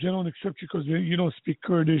of times they don't accept you because you don't speak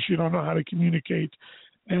Kurdish, you don't know how to communicate.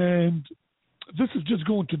 And this is just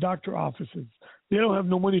going to doctor offices. They don't have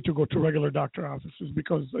no money to go to regular doctor offices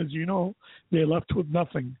because, as you know, they're left with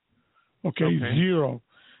nothing. Okay. Zero.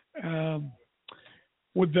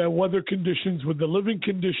 With the weather conditions, with the living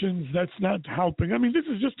conditions, that's not helping. I mean, this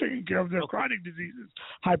is just taking care of their chronic diseases,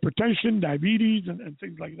 hypertension, diabetes, and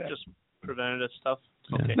things like that. Just preventative stuff.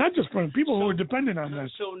 Yeah. Okay. Not just for people who are dependent on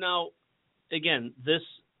this. So now, again, this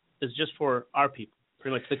is just for our people,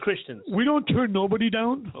 pretty much the Christians. We don't turn nobody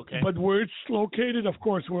down. Okay. But where it's located, of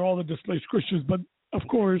course, we're all the displaced Christians. But of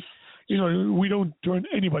course, we don't turn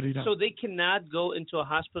anybody down. So they cannot go into a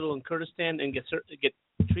hospital in Kurdistan and get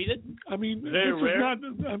treated? I mean, Very rare.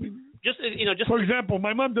 Just for example,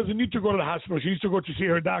 my mom doesn't need to go to the hospital. She needs to go to see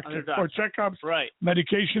her doctor for checkups, right,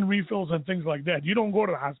 medication refills, and things like that. You don't go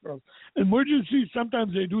to the hospital. Emergencies,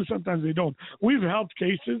 sometimes they do, sometimes they don't. We've helped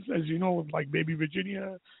cases, as you know, like Baby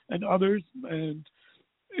Virginia and others, and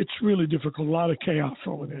it's really difficult. A lot of chaos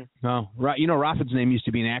over there. No, right. Rafet's name used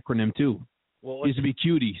to be an acronym too. Well, it used to be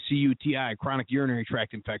CUTI, CUTI, chronic urinary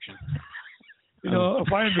tract infection.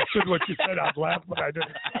 If I understood what you said, I'd laugh, but I didn't.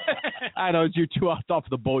 I know, you're too off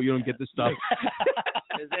the boat. You don't get this stuff.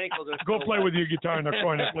 His ankles are Go play with your guitar in the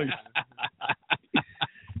corner, please.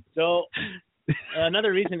 So,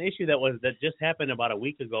 another recent issue that just happened about a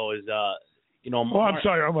week ago is, I'm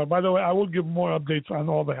sorry, Omar. By the way, I will give more updates on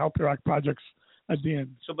all the Help Iraq projects at the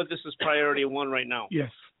end. So, but this is priority 1 right now.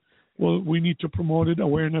 Yes. Well, we need to promote it.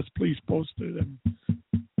 Awareness, please post it. And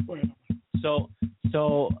go ahead. So,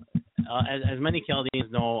 as many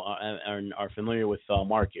Chaldeans know are familiar with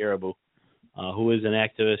Mark Arabu, who is an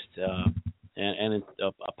activist and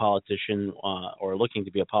a politician or looking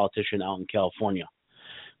to be a politician out in California.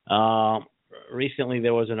 Recently,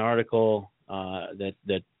 there was an article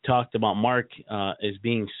that talked about Mark is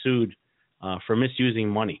being sued for misusing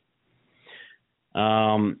money.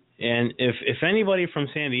 And if anybody from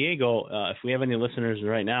San Diego, if we have any listeners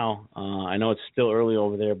right now, I know it's still early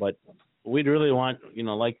over there, but we'd really want,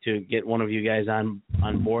 like to get one of you guys on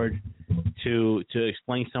board to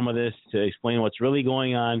explain some of this, to explain what's really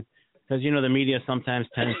going on, because, the media sometimes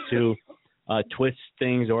tends to twist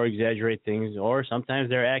things or exaggerate things, or sometimes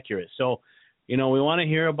they're accurate. So, we want to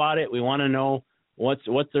hear about it. We want to know what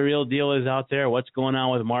the real deal is out there, what's going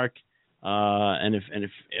on with Mark. And if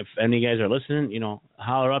any of you guys are listening,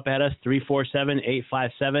 holler up at us,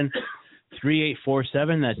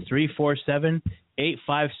 347-857-3847. That's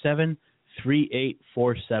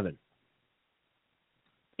 347-857-3847.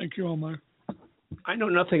 Thank you, Omar. I know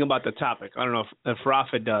nothing about the topic. I don't know if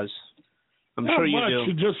Rafet does. I'm sure you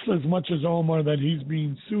do. Just as much as Omar, that he's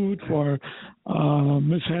being sued for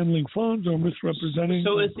mishandling funds or misrepresenting.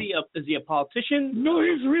 So is he a politician? No,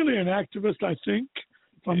 he's really an activist, I think,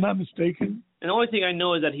 if I'm not mistaken. And the only thing I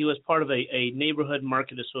know is that he was part of a neighborhood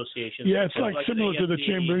market association. Yeah, it's like similar to the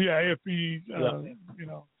chamber. Yeah, AFP. You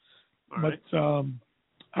know, but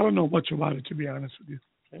I don't know much about it, to be honest with you.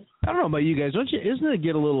 I don't know about you guys. Isn't it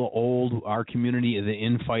get a little old, our community, the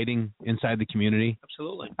infighting inside the community?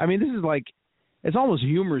 Absolutely. I mean, this is like, it's almost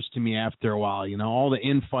humorous to me after a while, you know, all the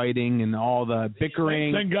infighting and all the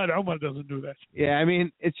bickering. Thank God Omar doesn't do that. Yeah, I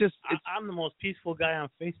mean, it's just... I'm the most peaceful guy on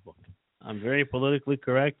Facebook. I'm very politically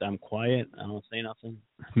correct. I'm quiet. I don't say nothing.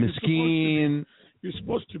 Miskeen. You're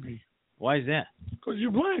supposed to be. Why is that? Because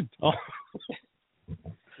you're blind. Oh.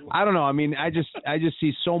 I don't know. I mean, I just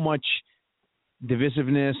see so much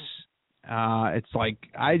divisiveness. It's like,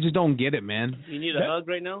 I just don't get it, man. You need a hug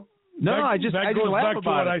right now? No, I just goes laugh back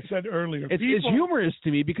about to what it. I said earlier. It's humorous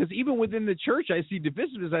to me because even within the church, I see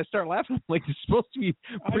divisiveness. I start laughing. I'm like, you're supposed to be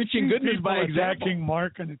preaching goodness by example. Attacking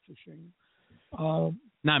Mark, and it's a shame.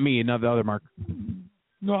 Not me, not the other Mark.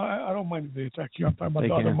 No, I don't mind if they attack you. I'm talking about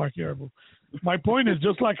the other Mark Yarbo. My point is,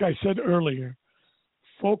 just like I said earlier,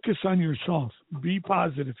 focus on yourself. Be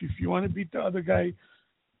positive. If you want to beat the other guy,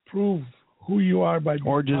 prove who you are by being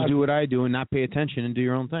Or just positive. do what I do and not pay attention and do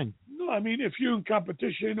your own thing. No, I mean, if you're in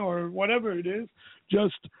competition or whatever it is,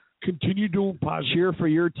 just continue doing positive. Cheer for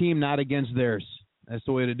your team, not against theirs. That's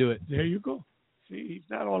the way to do it. There you go. See, he's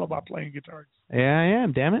not all about playing guitars. Yeah, I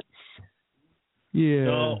am, damn it. Yeah.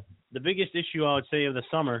 So the biggest issue I would say of the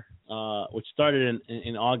summer, which started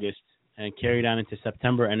in August and carried on into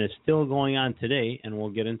September and is still going on today, and we'll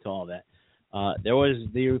get into all that, there was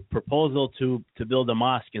the proposal to build a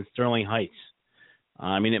mosque in Sterling Heights.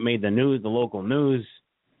 I mean, it made the news, the local news,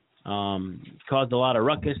 caused a lot of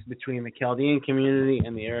ruckus between the Chaldean community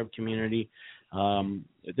and the Arab community.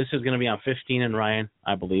 This is going to be on 15 and Ryan,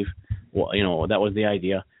 I believe. Well, you know, that was the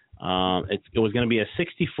idea. It was going to be a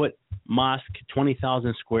 60-foot mosque,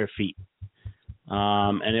 20,000 square feet.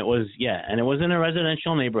 And it was in a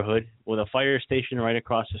residential neighborhood with a fire station right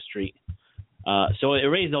across the street. So it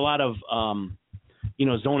raised a lot of,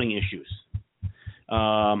 zoning issues.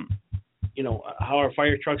 How are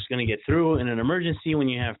fire trucks going to get through in an emergency when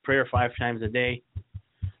you have prayer 5 times a day?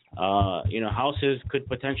 Houses could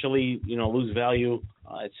potentially, lose value,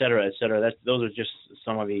 et cetera, et cetera. Those are just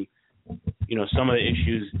some of the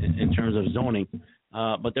issues in terms of zoning.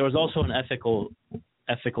 But there was also an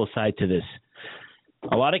ethical side to this.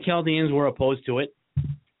 A lot of Chaldeans were opposed to it.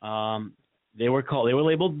 They were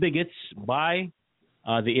labeled bigots by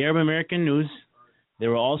the Arab American News. They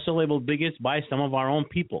were also labeled bigots by some of our own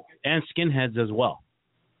people and skinheads as well.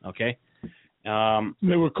 Okay.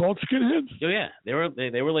 They were called skinheads? Oh, yeah.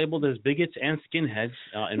 They were labeled as bigots and skinheads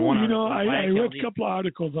in one article. I read a couple of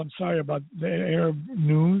articles, I'm sorry, about the Arab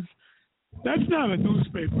News. That's not a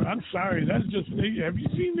newspaper. I'm sorry. That's just, have you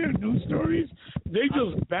seen their news stories? They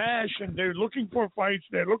just bash, and they're looking for fights.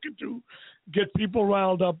 They're looking to get people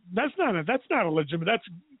riled up. That's not a legitimate.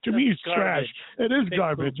 To me, it's garbage. Trash. It is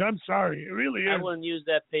garbage. I'm sorry. It really is. I wouldn't use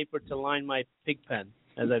that paper to line my pig pen,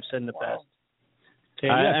 as I've said in the past.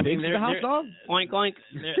 I mean, they're oink oink.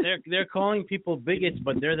 They're calling people bigots,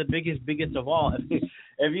 but they're the biggest bigots of all.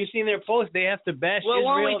 Have you seen their posts? They have to bash Israel.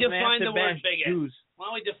 Why don't we and they have define to the word bash bigot? Jews. Why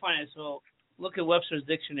don't we define it? So look at Webster's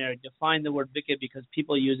dictionary. Define the word bigot because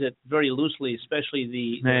people use it very loosely, especially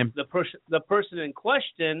the person in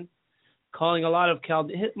question calling a lot of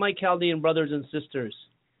my Chaldean brothers and sisters,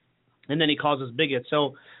 and then he calls us bigots.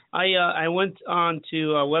 So I went on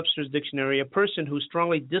to Webster's dictionary. A person who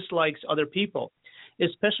strongly dislikes other people,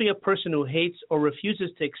 especially a person who hates or refuses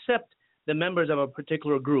to accept the members of a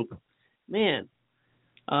particular group. Man,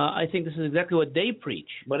 I think this is exactly what they preach.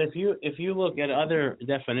 But if you look at other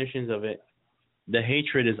definitions of it, the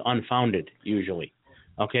hatred is unfounded usually.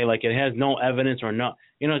 Okay, like it has no evidence or no,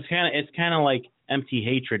 it's kind of like empty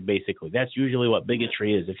hatred basically. That's usually what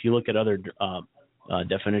bigotry is. If you look at other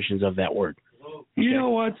definitions of that word. Okay. You know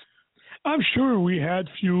what? I'm sure we had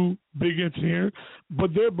few bigots here,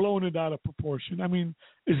 but they're blowing it out of proportion. I mean,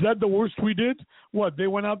 is that the worst we did? What, they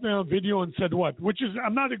went out there on video and said what? Which is,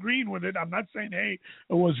 I'm not agreeing with it. I'm not saying, hey,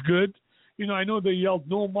 it was good. I know they yelled,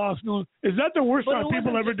 no mosque, no. Is that the worst our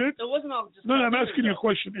people ever did? It wasn't all just. No, I'm asking you a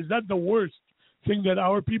question. Is that the worst thing that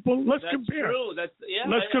our people? Let's compare. True.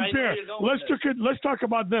 Let's compare. Let's talk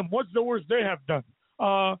about them. What's the worst they have done?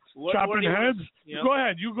 Chopping heads? Go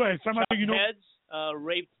ahead. You go ahead. Somebody heads,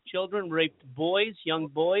 raped children, raped boys, young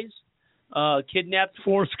boys, kidnapped.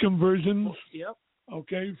 Forced conversions. Yep.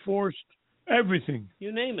 Okay, forced everything.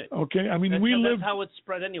 You name it. Okay, I mean, that's how it's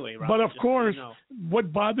spread anyway, Rob. But of course,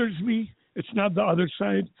 what bothers me, it's not the other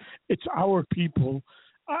side. It's our people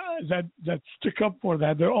that stick up for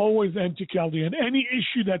that. They're always anti-Chaldean. Any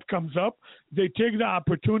issue that comes up, they take the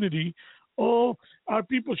opportunity oh, our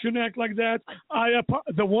people shouldn't act like that.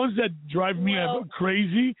 The ones that drive me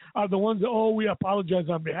crazy are the ones that, oh, we apologize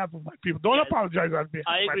on behalf of my people. Don't apologize on behalf of my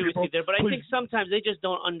people. I agree with you there, but I think sometimes they just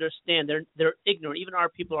don't understand. They're ignorant. Even our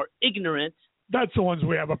people are ignorant. That's the ones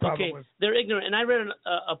we have a problem with. They're ignorant. And I read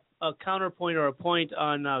a counterpoint or a point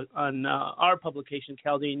on our publication,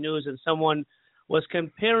 Chaldean News, and someone was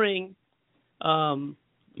comparing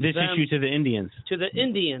this issue to the Indians. To the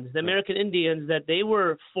Indians, the American Indians, that they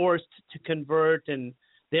were forced to convert and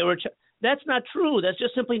they were. That's not true. That's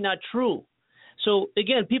just simply not true. So,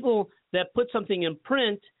 again, people that put something in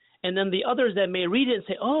print and then the others that may read it and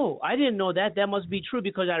say, oh, I didn't know that. That must be true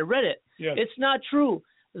because I read it. Yes. It's not true.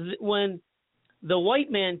 When the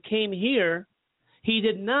white man came here, he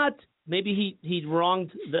did not. Maybe he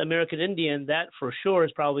wronged the American Indian. That for sure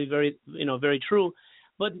is probably very true.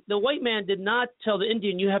 But the white man did not tell the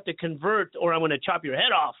Indian, you have to convert or I'm going to chop your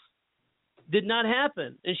head off. Did not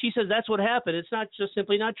happen. And she says that's what happened. It's not just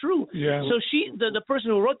simply not true. Yeah. So the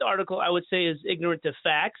person who wrote the article, I would say, is ignorant to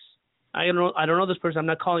facts. I don't know this person. I'm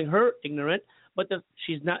not calling her ignorant, but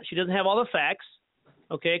she doesn't have all the facts,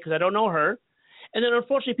 okay, because I don't know her. And then,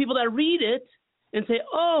 unfortunately, people that read it and say,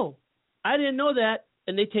 oh, I didn't know that,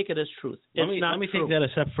 and they take it as truth. Let me take that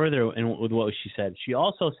a step further with what she said. She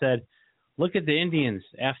also said, look at the Indians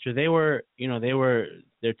after their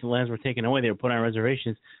lands were taken away. They were put on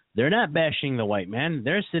reservations. They're not bashing the white man.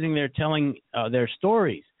 They're sitting there telling their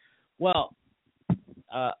stories. Well,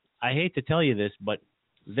 I hate to tell you this, but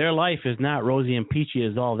their life is not rosy and peachy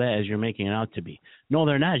as all that as you're making it out to be. No,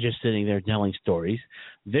 they're not just sitting there telling stories.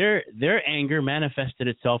 Their anger manifested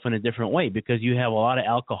itself in a different way because you have a lot of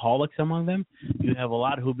alcoholics among them. You have a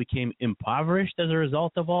lot who became impoverished as a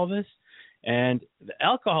result of all this. And the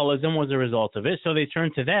alcoholism was a result of it, so they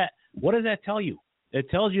turned to that. What does that tell you? It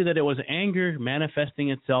tells you that it was anger manifesting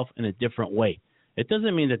itself in a different way. It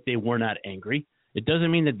doesn't mean that they were not angry. It doesn't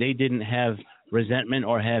mean that they didn't have resentment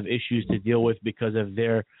or have issues to deal with because of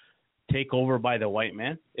their takeover by the white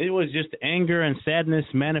man. It was just anger and sadness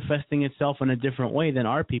manifesting itself in a different way than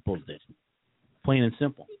our people did, plain and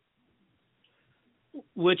simple.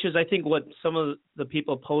 Which is, I think, what some of the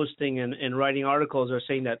people posting and writing articles are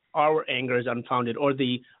saying, that our anger is unfounded, or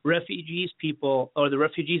the refugees'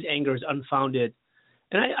 anger is unfounded.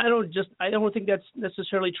 And I don't think that's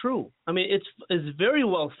necessarily true. I mean, it's very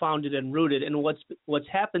well founded and rooted in what's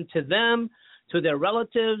happened to them, to their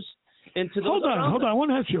relatives, and to those around them. I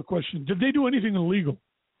want to ask you a question. Did they do anything illegal?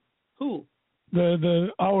 Who?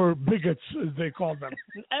 Our bigots, as they call them.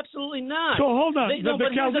 Absolutely not. So hold on.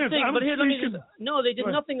 But here's the thing. They did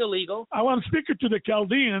nothing illegal. I'm speaking to the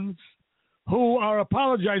Chaldeans who are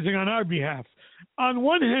apologizing on our behalf. On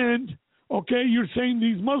one hand, okay, you're saying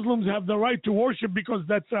these Muslims have the right to worship because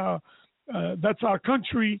that's our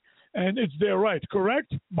country and it's their right,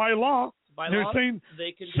 correct? By law. They're saying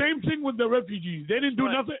same thing with the refugees. They didn't do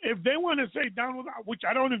nothing. If they want to say down with, which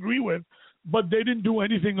I don't agree with, but they didn't do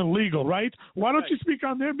anything illegal, right? Why don't you speak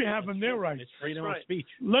on their behalf and their rights? It's freedom of speech.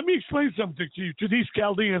 Let me explain something to you, to these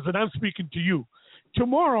Chaldeans, and I'm speaking to you.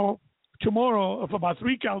 Tomorrow, if about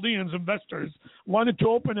 3 Chaldeans investors wanted to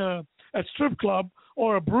open a strip club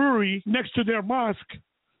or a brewery next to their mosque,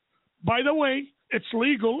 by the way, it's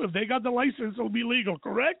legal. If they got the license, it'll be legal,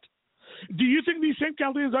 correct? Do you think these same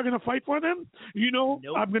Chaldeans are going to fight for them? Nope.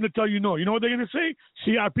 I'm going to tell you no. You know what they're going to say?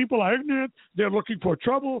 See, our people are ignorant. They're looking for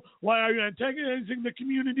trouble. Why are you antagonizing the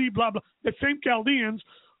community? Blah, blah. The same Chaldeans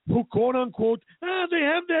who, quote, unquote, they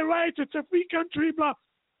have their rights. It's a free country, blah.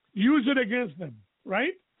 Use it against them,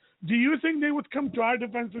 right? Do you think they would come to our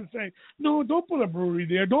defense and say, no, don't put a brewery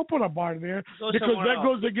there. Don't put a bar there because that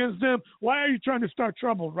goes against them. Why are you trying to start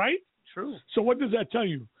trouble, right? True. So what does that tell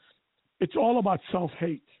you? It's all about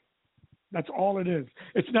self-hate. That's all it is.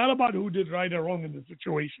 It's not about who did right or wrong in the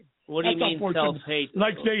situation. What do you mean self-hate?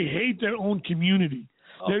 Like they hate their own community.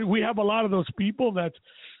 Oh. We have a lot of those people that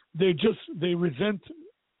they resent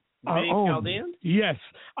our own. Chaldeans? Yes.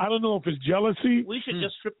 I don't know if it's jealousy. We should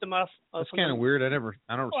just strip them off. That's kind of weird. I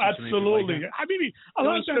don't. Absolutely. I mean, a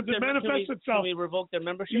lot of times it manifests itself. Can we revoke their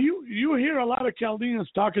membership? You hear a lot of Chaldeans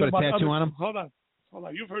talking about a tattoo on them? Hold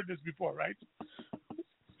on. You've heard this before, right?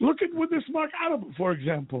 Look at with this Mark Arab, for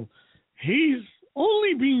example. He's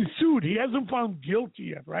only being sued. He hasn't found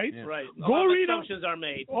guilty yet, right? Yeah. Right. Go read. Assumptions are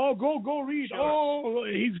made. Oh, go read. Sure. Oh,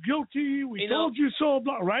 he's guilty. We told you so.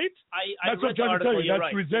 Blah, right? That's what I'm trying to tell you. That's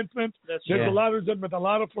right. resentment. There's a lot of resentment. A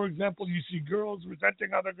lot of, for example, you see girls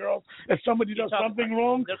resenting other girls. If somebody does something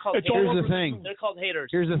wrong, it's all over. Here's the thing. They're called haters.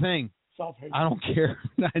 Here's the thing. Self-hate. I don't care.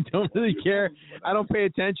 I don't really care. I don't pay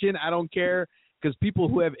attention. I don't care. Because people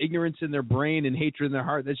who have ignorance in their brain and hatred in their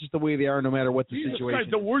heart, that's just the way they are no matter what the situation is.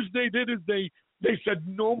 The worst they did is they They said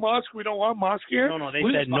no mosque. We don't want mosque here. No, they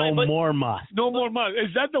said no more mosque. No more mosque.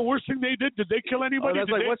 Is that the worst thing they did? Did they kill anybody? That's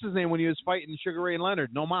like what's his name when he was fighting Sugar Ray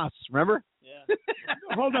Leonard? No mosques, remember? Yeah.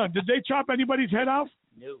 Hold on. Did they chop anybody's head off?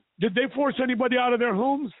 No. Did they force anybody out of their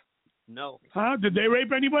homes? No. Huh? Did they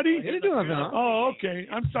rape anybody? They didn't do nothing. Oh, okay.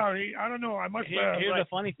 I'm sorry. I don't know. I must. Here's the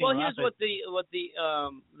funny thing. Well, here's what the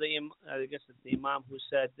I guess it's the imam who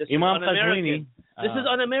said this Imam is un-American. Qazwini, This is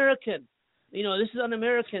un-American. You know, this is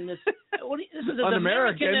un-American. This is as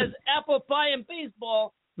American as apple pie and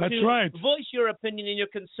baseball. That's to right. Voice your opinion and your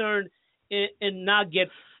concern and not get.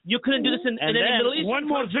 You couldn't do this in any Middle Eastern one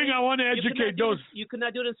more country. thing I want to educate those. You could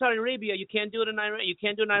not do it in Saudi Arabia. You can't do it in Iran. You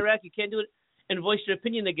can't do it in Iraq. You can't do it and voice your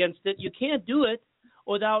opinion against it. You can't do it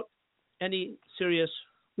without any serious.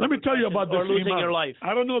 Let me tell you about this or losing imam. your life.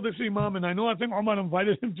 I don't know this imam, and I think Omar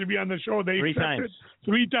invited him to be on the show. They Three accepted times.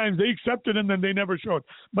 3 times. They accepted him, and they never showed.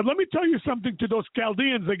 But let me tell you something to those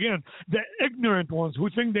Chaldeans again, the ignorant ones who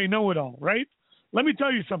think they know it all, right? Let me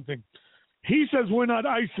tell you something. He says we're not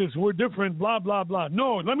ISIS, we're different, blah, blah, blah.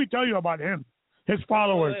 No, let me tell you about him, his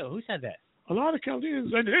followers. Wait, who said that? A lot of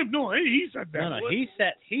Chaldeans and him. No, he said that. No, he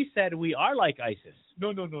said we are like ISIS.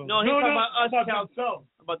 No. No, he's talking about us, themselves.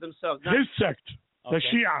 about themselves. His sect, the Okay.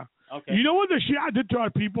 Shia. Okay. You know what the Shia did to our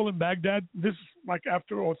people in Baghdad? This like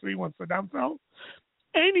after 2003 when Saddam fell?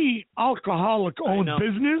 Any alcoholic-owned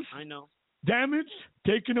business, I know. damaged,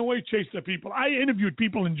 taken away, chased the people. I interviewed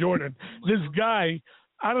people in Jordan. This guy,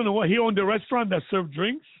 I don't know what, he owned a restaurant that served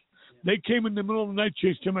drinks. They came in the middle of the night,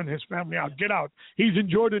 chased him and his family out. Get out. He's in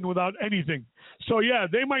Jordan without anything. So, yeah,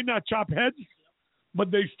 they might not chop heads, but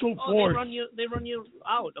they still force. They run you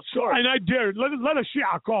out, of So, course. and I dare, let a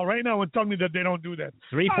Shia call right now and tell me that they don't do that.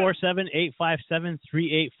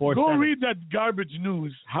 347-857-3847. Go read that garbage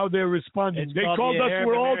news, how they're responding. It's they called called the us, Arab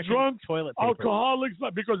we're all American drunk, toilet paper. alcoholics,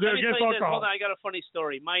 because they're Let me against tell you this. alcohol. Hold on, I got a funny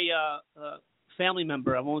story. My family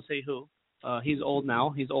member, I won't say who, he's old now,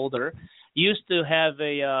 he's older, used to have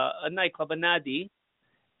a nightclub, a Nadi,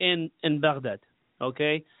 in Baghdad,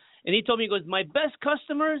 okay? And he told me, he goes, my best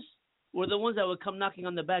customers were the ones that would come knocking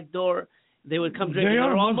on the back door. They would come drinking. They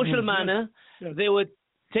were all Muslimana. Yes. They would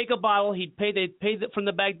take a bottle. They'd pay from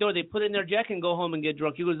the back door. They put it in their jacket and go home and get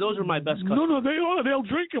drunk. He goes, those are my best customers. No, they'll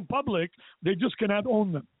drink in public. They just cannot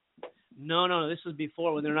own them. No, this was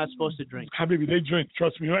before when they're not supposed to drink. Habibi, they drink.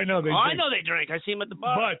 Trust me, right now they drink. I know they drink. I see them at the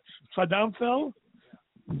bar. But Saddam fell.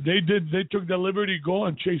 They took the liberty to go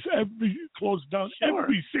and chase close down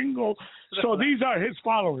every single. So these are his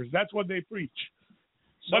followers. That's what they preach.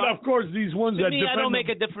 So, but of course, these ones to that me, I don't make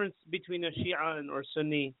a difference between a Shia or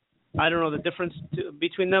Sunni. I don't know the difference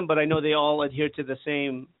between them, but I know they all adhere to the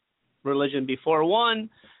same religion. Before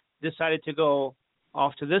one decided to go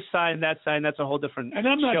off to this side and that side, and that's a whole different. And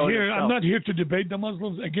I'm not show here. itself. I'm not here to debate the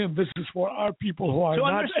Muslims. Again, this is for our people who are To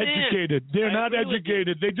not understand. educated. They're I not agree with you.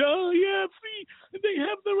 educated. They just free. They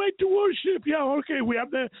have the right to worship. Yeah, okay. We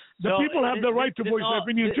have the So, people have the right to voice their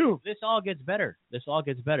opinion too. This all gets better.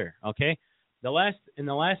 Okay. In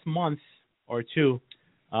the last month or two,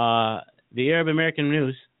 the Arab American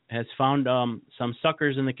News has found some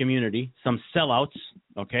suckers in the community, some sellouts,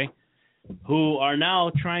 okay, who are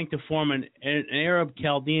now trying to form an Arab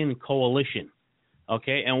Chaldean coalition,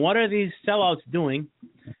 okay? And what are these sellouts doing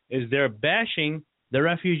is they're bashing the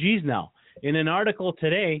refugees now. In an article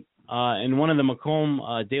today in one of the Macomb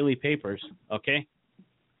daily papers, okay,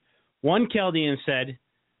 one Chaldean said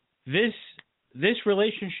this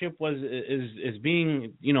relationship is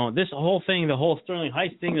being, this whole thing, the whole Sterling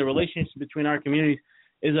Heights thing, the relationship between our communities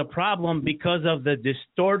is a problem because of the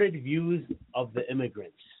distorted views of the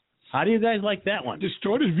immigrants. How do you guys like that one?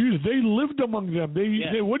 Distorted views. They lived among them.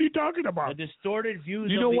 They what are you talking about? The distorted views.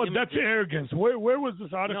 You know of the what? immigrants. That's arrogance. Where was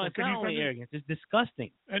this article? No, it's Can not you only send it? arrogance. It's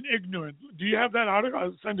disgusting. And ignorant. Do you have that article?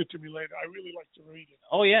 I'll send it to me later. I really like to read it.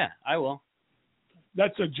 Oh yeah, I will.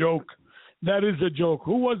 That's a joke. That is a joke.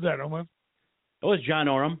 Who was that, Omar? It was John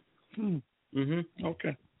Oram.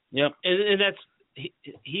 Okay. Yep. And that's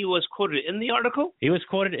he was quoted in the article. He was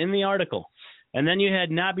quoted in the article. And then you had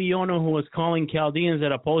Nabi Yono, who was calling Chaldeans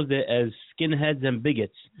that opposed it as skinheads and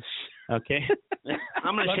bigots. Okay?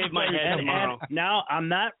 I'm going to shave my head tomorrow. And now, I'm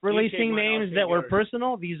not releasing names that were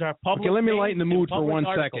personal. These are public. Okay, let me names lighten the in mood for public 1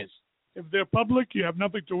 articles. second. If they're public, you have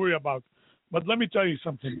nothing to worry about. But let me tell you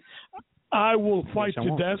something. I will fight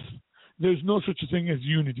to death. There's no such a thing as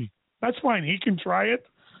unity. That's fine. He can try it.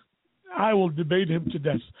 I will debate him to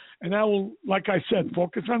death. And I will, like I said,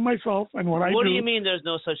 focus on myself and what I do. What do you mean there's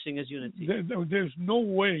no such thing as unity? There's no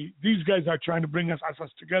way. These guys are trying to bring us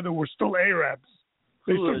together. We're still Arabs.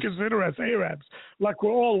 They still consider us Arabs. Like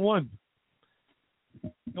we're all one.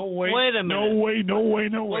 No way. Wait a minute. No way.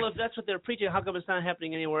 Well, if that's what they're preaching, how come it's not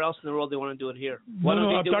happening anywhere else in the world? They want to do it here. No,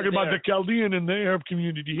 I'm talking about the Chaldean and the Arab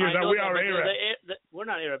community here. That we are Arabs. We're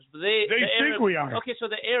not Arabs, but they think we are. Okay, so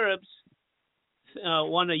the Arabs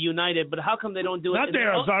want to unite it, but how come they don't do it? Not the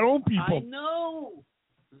Arabs, our own people. I know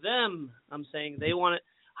them. I'm saying they want it.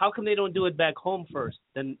 How come they don't do it back home first?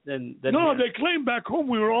 Then no, they claim back home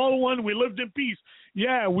we were all one. We lived in peace.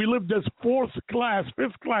 Yeah, we lived as fourth class,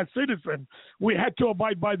 fifth class citizen. We had to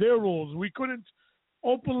abide by their rules. We couldn't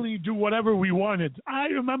openly do whatever we wanted. I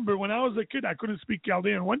remember when I was a kid, I couldn't speak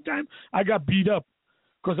Chaldean. One time, I got beat up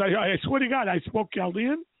because I swear to God, I spoke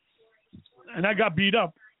Chaldean, and I got beat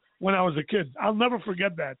up when I was a kid. I'll never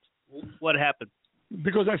forget that. What happened?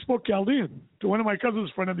 Because I spoke Chaldean to one of my cousins,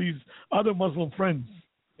 friend of these other Muslim friends.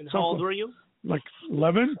 And how old were you? Like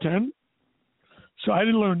 11, 10. So I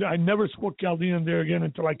didn't learn. I never spoke Chaldean there again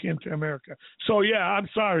until I came to America. So, yeah, I'm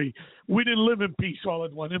sorry. We didn't live in peace all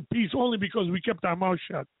at once. In peace only because we kept our mouth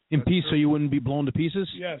shut. In peace so you wouldn't be blown to pieces?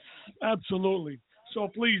 Yes, absolutely. So,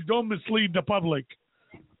 please, don't mislead the public.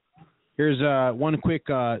 Here's one quick,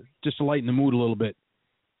 just to lighten the mood a little bit.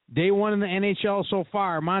 Day one in the NHL so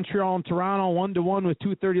far, Montreal and Toronto 1-1 with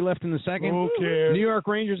 2:30 left in the second. Okay. New York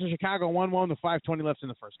Rangers and Chicago 1-1 with 5:20 left in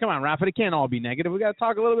the first. Come on, Rafa, it can't all be negative. We got to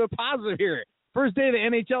talk a little bit positive here. First day of the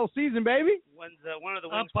NHL season, baby. When's one of the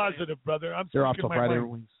I'm positive, brother. They're off till Friday.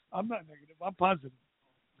 I'm not negative. I'm positive.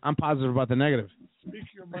 I'm positive about the negative. Speak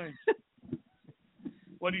your mind.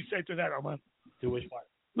 What do you say to that, Armand? To which part?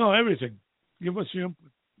 No, everything. Give us your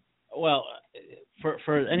input. Well,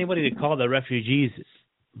 for anybody to call the refugees'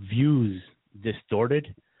 views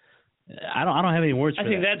distorted, I don't have any words for that.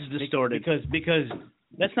 I think that's distorted because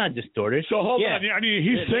that's not distorted. So hold on. I mean,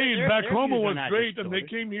 he's saying back home it was great, distorted. and they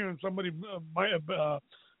came here and somebody might have.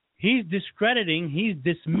 He's discrediting. He's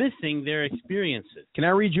dismissing their experiences. Can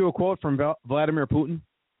I read you a quote from Vladimir Putin?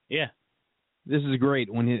 Yeah. This is great.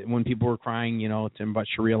 When people were crying, it's about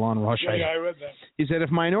Sharia law in Russia. Yeah, I read that. He said,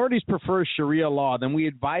 if minorities prefer Sharia law, then we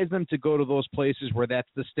advise them to go to those places where that's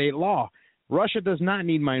the state law. Russia does not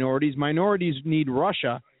need minorities. Minorities need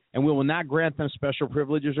Russia, and we will not grant them special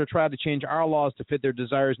privileges or try to change our laws to fit their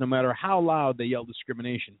desires, no matter how loud they yell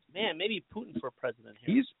discrimination. Man, maybe Putin for president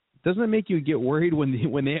here. Doesn't it make you get worried when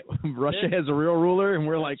Russia has a real ruler and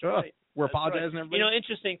we're like, right. We're That's apologizing, right. everybody?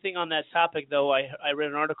 Interesting thing on that topic, though, I read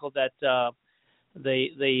an article that they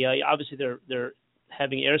obviously they're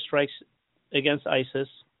having airstrikes against ISIS.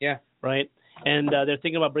 Yeah. Right. And they're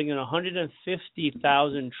thinking about bringing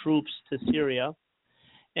 150,000 troops to Syria.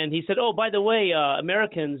 And he said, "Oh, by the way,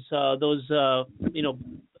 Americans, those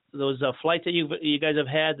flights that you guys have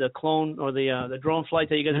had, the clone or the drone flight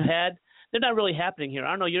that you guys have had, they're not really happening here.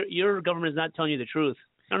 I don't know. Your government is not telling you the truth.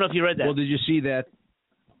 I don't know if you read that." Well, did you see that?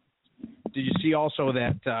 Did you see also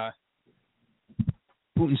that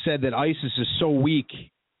Putin said that ISIS is so weak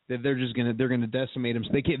that they're gonna decimate them?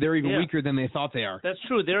 So they're even weaker than they thought they are. That's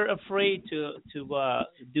true. They're afraid to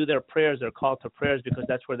do their prayers, their call to prayers, because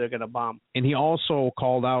that's where they're going to bomb. And he also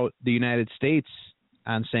called out the United States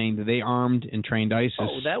on saying that they armed and trained ISIS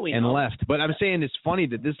and left. But I'm saying it's funny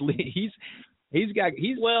that he's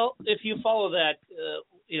well, if you follow that,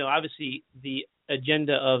 obviously the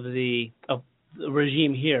agenda of the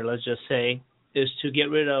regime here, let's just say, is to get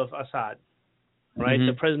rid of Assad. Right,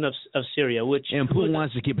 the president of Syria, and Putin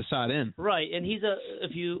wants to keep Assad in. Right, and he's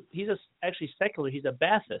actually secular. He's a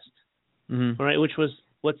Ba'athist, right, which was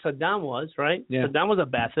what Saddam was, right? Yeah. Saddam was a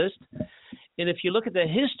Ba'athist, and if you look at the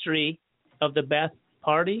history of the Ba'ath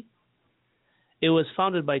Party, it was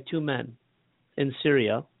founded by two men in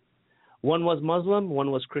Syria. One was Muslim,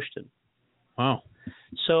 one was Christian. Wow.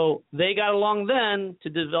 So they got along then to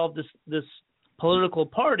develop this political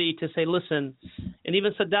party to say, listen, and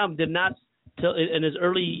even Saddam did not. In his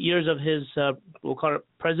early years of his, we'll call it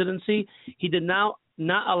presidency, he did not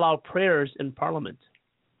allow prayers in parliament.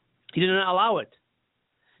 He did not allow it.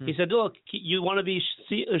 He said, look, you want to be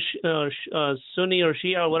Sunni or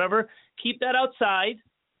Shia or whatever, keep that outside.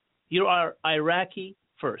 You are Iraqi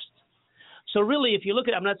first. So really, if you look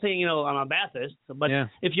at, I'm not saying, I'm a Ba'athist, but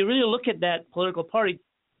if you really look at that political party,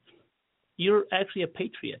 you're actually a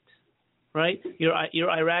patriot. Right, you're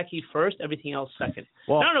Iraqi first, everything else second.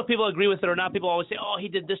 Well, I don't know if people agree with it or not. People always say, "Oh, he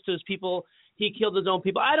did this to his people. He killed his own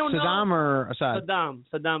people." I don't know. Saddam or Assad? Saddam.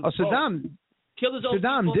 Oh, Saddam killed his own people.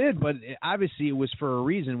 Saddam did, but obviously it was for a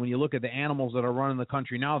reason. When you look at the animals that are running the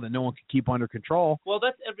country now that no one can keep under control. Well,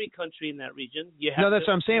 that's every country in that region. That's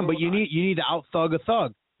what I'm saying. But you need to out thug a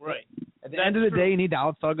thug. Right. At the end of the day, you need to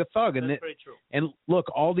out thug a thug. That's very true. And look,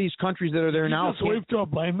 all these countries that are there now. He just waved to a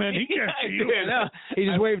blind man. He can't see you. He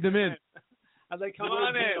just waved him in. I'd like, come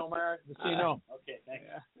on in. Omar, just so you know. Okay, thanks.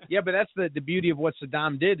 Yeah, but that's the beauty of what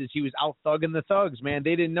Saddam did is he was out thugging the thugs, man.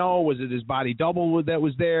 They didn't know, was it his body double that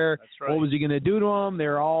was there? That's right. What was he going to do to them?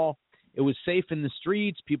 It was safe in the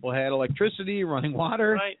streets. People had electricity, running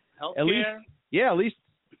water. Right. Healthcare.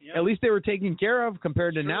 At least they were taken care of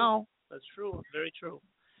compared to now. That's true. Very true.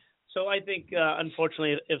 So I think,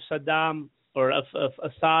 unfortunately, if Saddam or if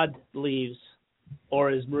Assad leaves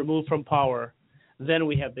or is removed from power, then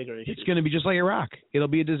we have bigger issues. It's going to be just like Iraq. It'll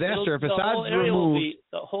be a disaster if Assad's removed.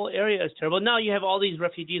 The whole area is terrible. Now you have all these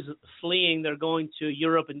refugees fleeing. They're going to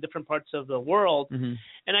Europe and different parts of the world. Mm-hmm.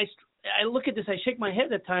 And I look at this, I shake my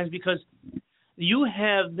head at times because you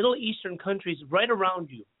have Middle Eastern countries right around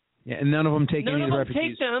you. Yeah, and none of them take any of the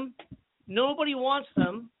refugees. Take them. Nobody wants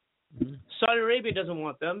them. Mm-hmm. Saudi Arabia doesn't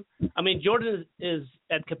want them. I mean, Jordan is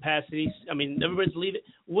at capacity. I mean, everybody's leaving.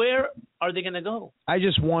 Where are they going to go? I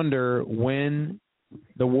just wonder when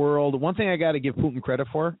the world. One thing I got to give Putin credit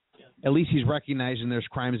for, at least he's recognizing there's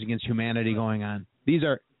crimes against humanity going on. These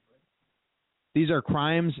are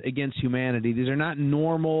crimes against humanity. These are not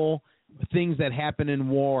normal things that happen in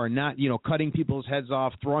war. Not cutting people's heads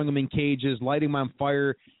off, throwing them in cages, lighting them on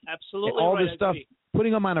fire. Absolutely, all right, this stuff.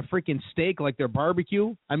 Putting them on a freaking steak like they're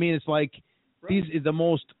barbecue. I mean, it's like these are the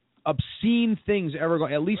most obscene things ever go.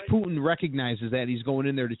 At least Putin recognizes that. He's going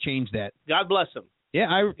in there to change that. God bless him.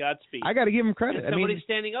 Yeah, Godspeed. I got to give him credit. And somebody's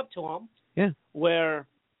standing up to him. Yeah. Where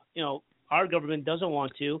our government doesn't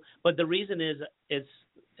want to, but the reason is it's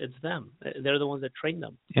them. They're the ones that train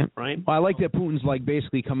them. Yeah. Right. Well, I like that Putin's like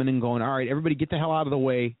basically coming in and going, all right, everybody get the hell out of the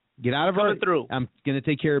way. Get out of our. Through. I'm going to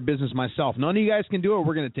take care of business myself. None of you guys can do it.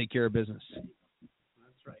 We're going to take care of business. That's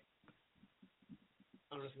right.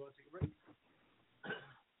 I don't know if you want to take a break.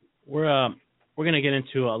 We're going to get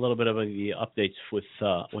into a little bit of the updates with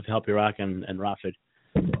Help Iraq and Rafid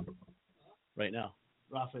right now.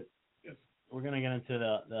 Rafid, yes. We're going to get into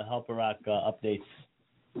the Help Iraq updates.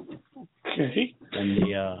 Okay. And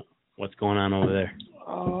the what's going on over there.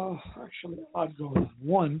 Actually, a lot going on.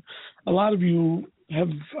 One, a lot of you have,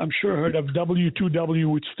 I'm sure, heard of W2W,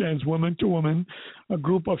 which stands Women to Women. A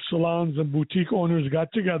group of salons and boutique owners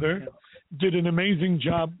got together, did an amazing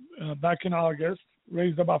job back in August,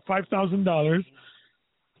 raised about $5,000.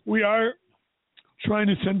 We are trying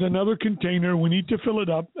to send another container. We need to fill it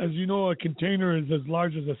up. As you know, a container is as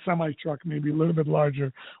large as a semi-truck, maybe a little bit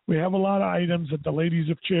larger. We have a lot of items at the Ladies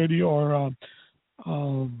of Charity or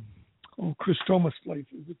Chris Thomas' place.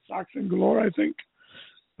 Is it Socks and Galore, I think?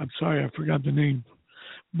 I'm sorry, I forgot the name.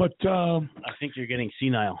 But I think you're getting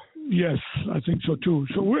senile. Yes, I think so too.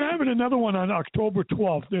 So we're having another one on October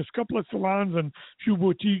 12th. There's a couple of salons and a few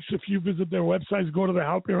boutiques. If you visit their websites, go to the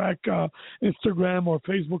Help Iraq Instagram or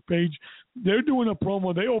Facebook page. They're doing a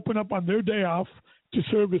promo. They open up on their day off to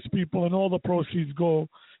service people, and all the proceeds go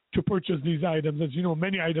to purchase these items. As you know,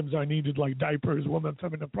 many items are needed, like diapers, women's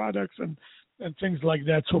feminine products, and things like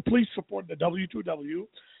that. So please support the W2W.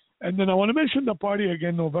 And then I want to mention the party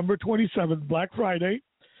again, November 27th, Black Friday.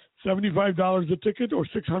 $75 a ticket or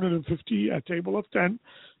 $650 a table of 10.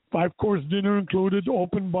 5-course dinner included,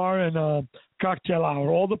 open bar, and a cocktail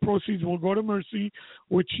hour. All the proceeds will go to Mercy,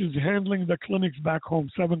 which is handling the clinics back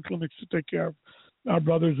home, 7 clinics to take care of our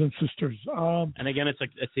brothers and sisters. And again, it's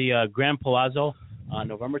the Grand Palazzo,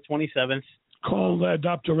 November 27th. Call the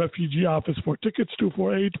Adopt a Refugee office for tickets,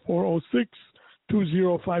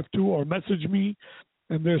 248-406-2052, or message me.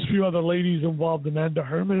 And there's a few other ladies involved, Amanda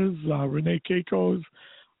Hermes, Renee Keikos,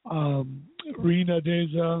 Rena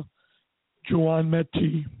Deza, Joanne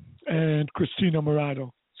Metti, and Christina Morado.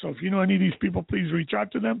 So if you know any of these people, please reach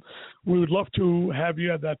out to them. We would love to have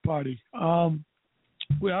you at that party.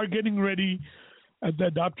 We are getting ready at the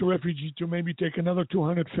Adopt a Refugee to maybe take another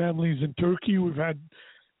 200 families in Turkey. We've had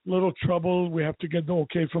little trouble. We have to get the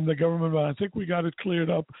okay from the government, but I think we got it cleared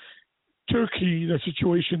up. Turkey, the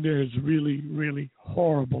situation there is really, really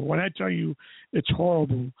horrible. When I tell you it's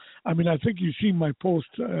horrible, I mean, I think you've seen my post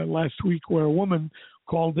last week where a woman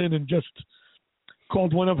called in and just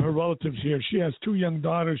called one of her relatives here. She has 2 young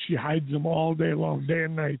daughters. She hides them all day long, day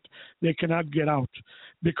and night. They cannot get out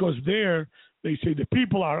because there they say the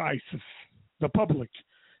people are ISIS, the public.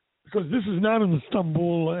 Because this is not in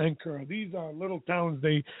Istanbul, Ankara. These are little towns.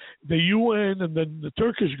 The UN and the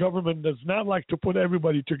Turkish government does not like to put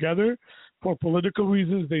everybody together for political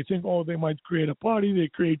reasons. They think, they might create a party. They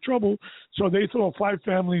create trouble. So they throw 5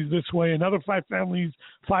 families this way, another 5 families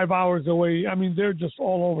 5 hours away. I mean, they're just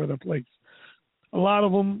all over the place. A lot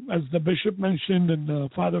of them, as the bishop mentioned, and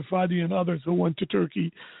Father Fadi and others who went to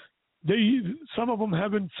Turkey, some of them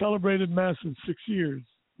haven't celebrated Mass in 6 years.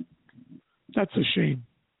 That's a shame.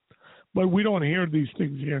 But we don't hear these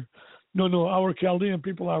things here. No. Our Chaldean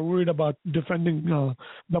people are worried about defending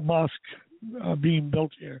the mosque being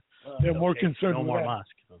built here. They're more concerned with that. Mosque.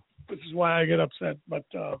 This is why I get upset. But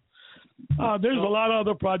there's a lot of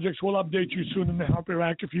other projects. We'll update you soon in the Help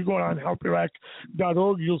Iraq. If you go on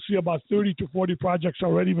helpiraq.org, you'll see about 30 to 40 projects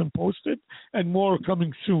already been posted and more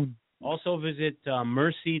coming soon. Also visit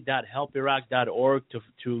mercy.helpiraq.org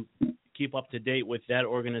to keep up to date with that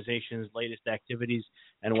organization's latest activities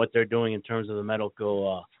and what they're doing in terms of the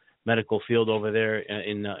medical field over there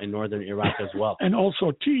in northern Iraq as well. And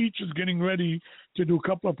also Teach is getting ready to do a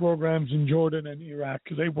couple of programs in Jordan and Iraq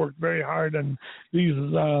because they've worked very hard, and these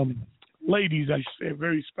ladies, I should say, are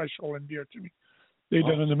very special and dear to me. They've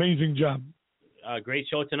done an amazing job. Great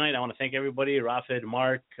show tonight. I want to thank everybody, Rafid,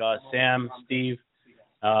 Mark, Sam, Steve.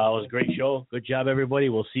 It was a great show. Good job, everybody.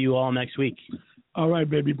 We'll see you all next week. All right,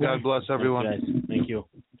 baby boy. God bless everyone. Thanks, guys. Thank you.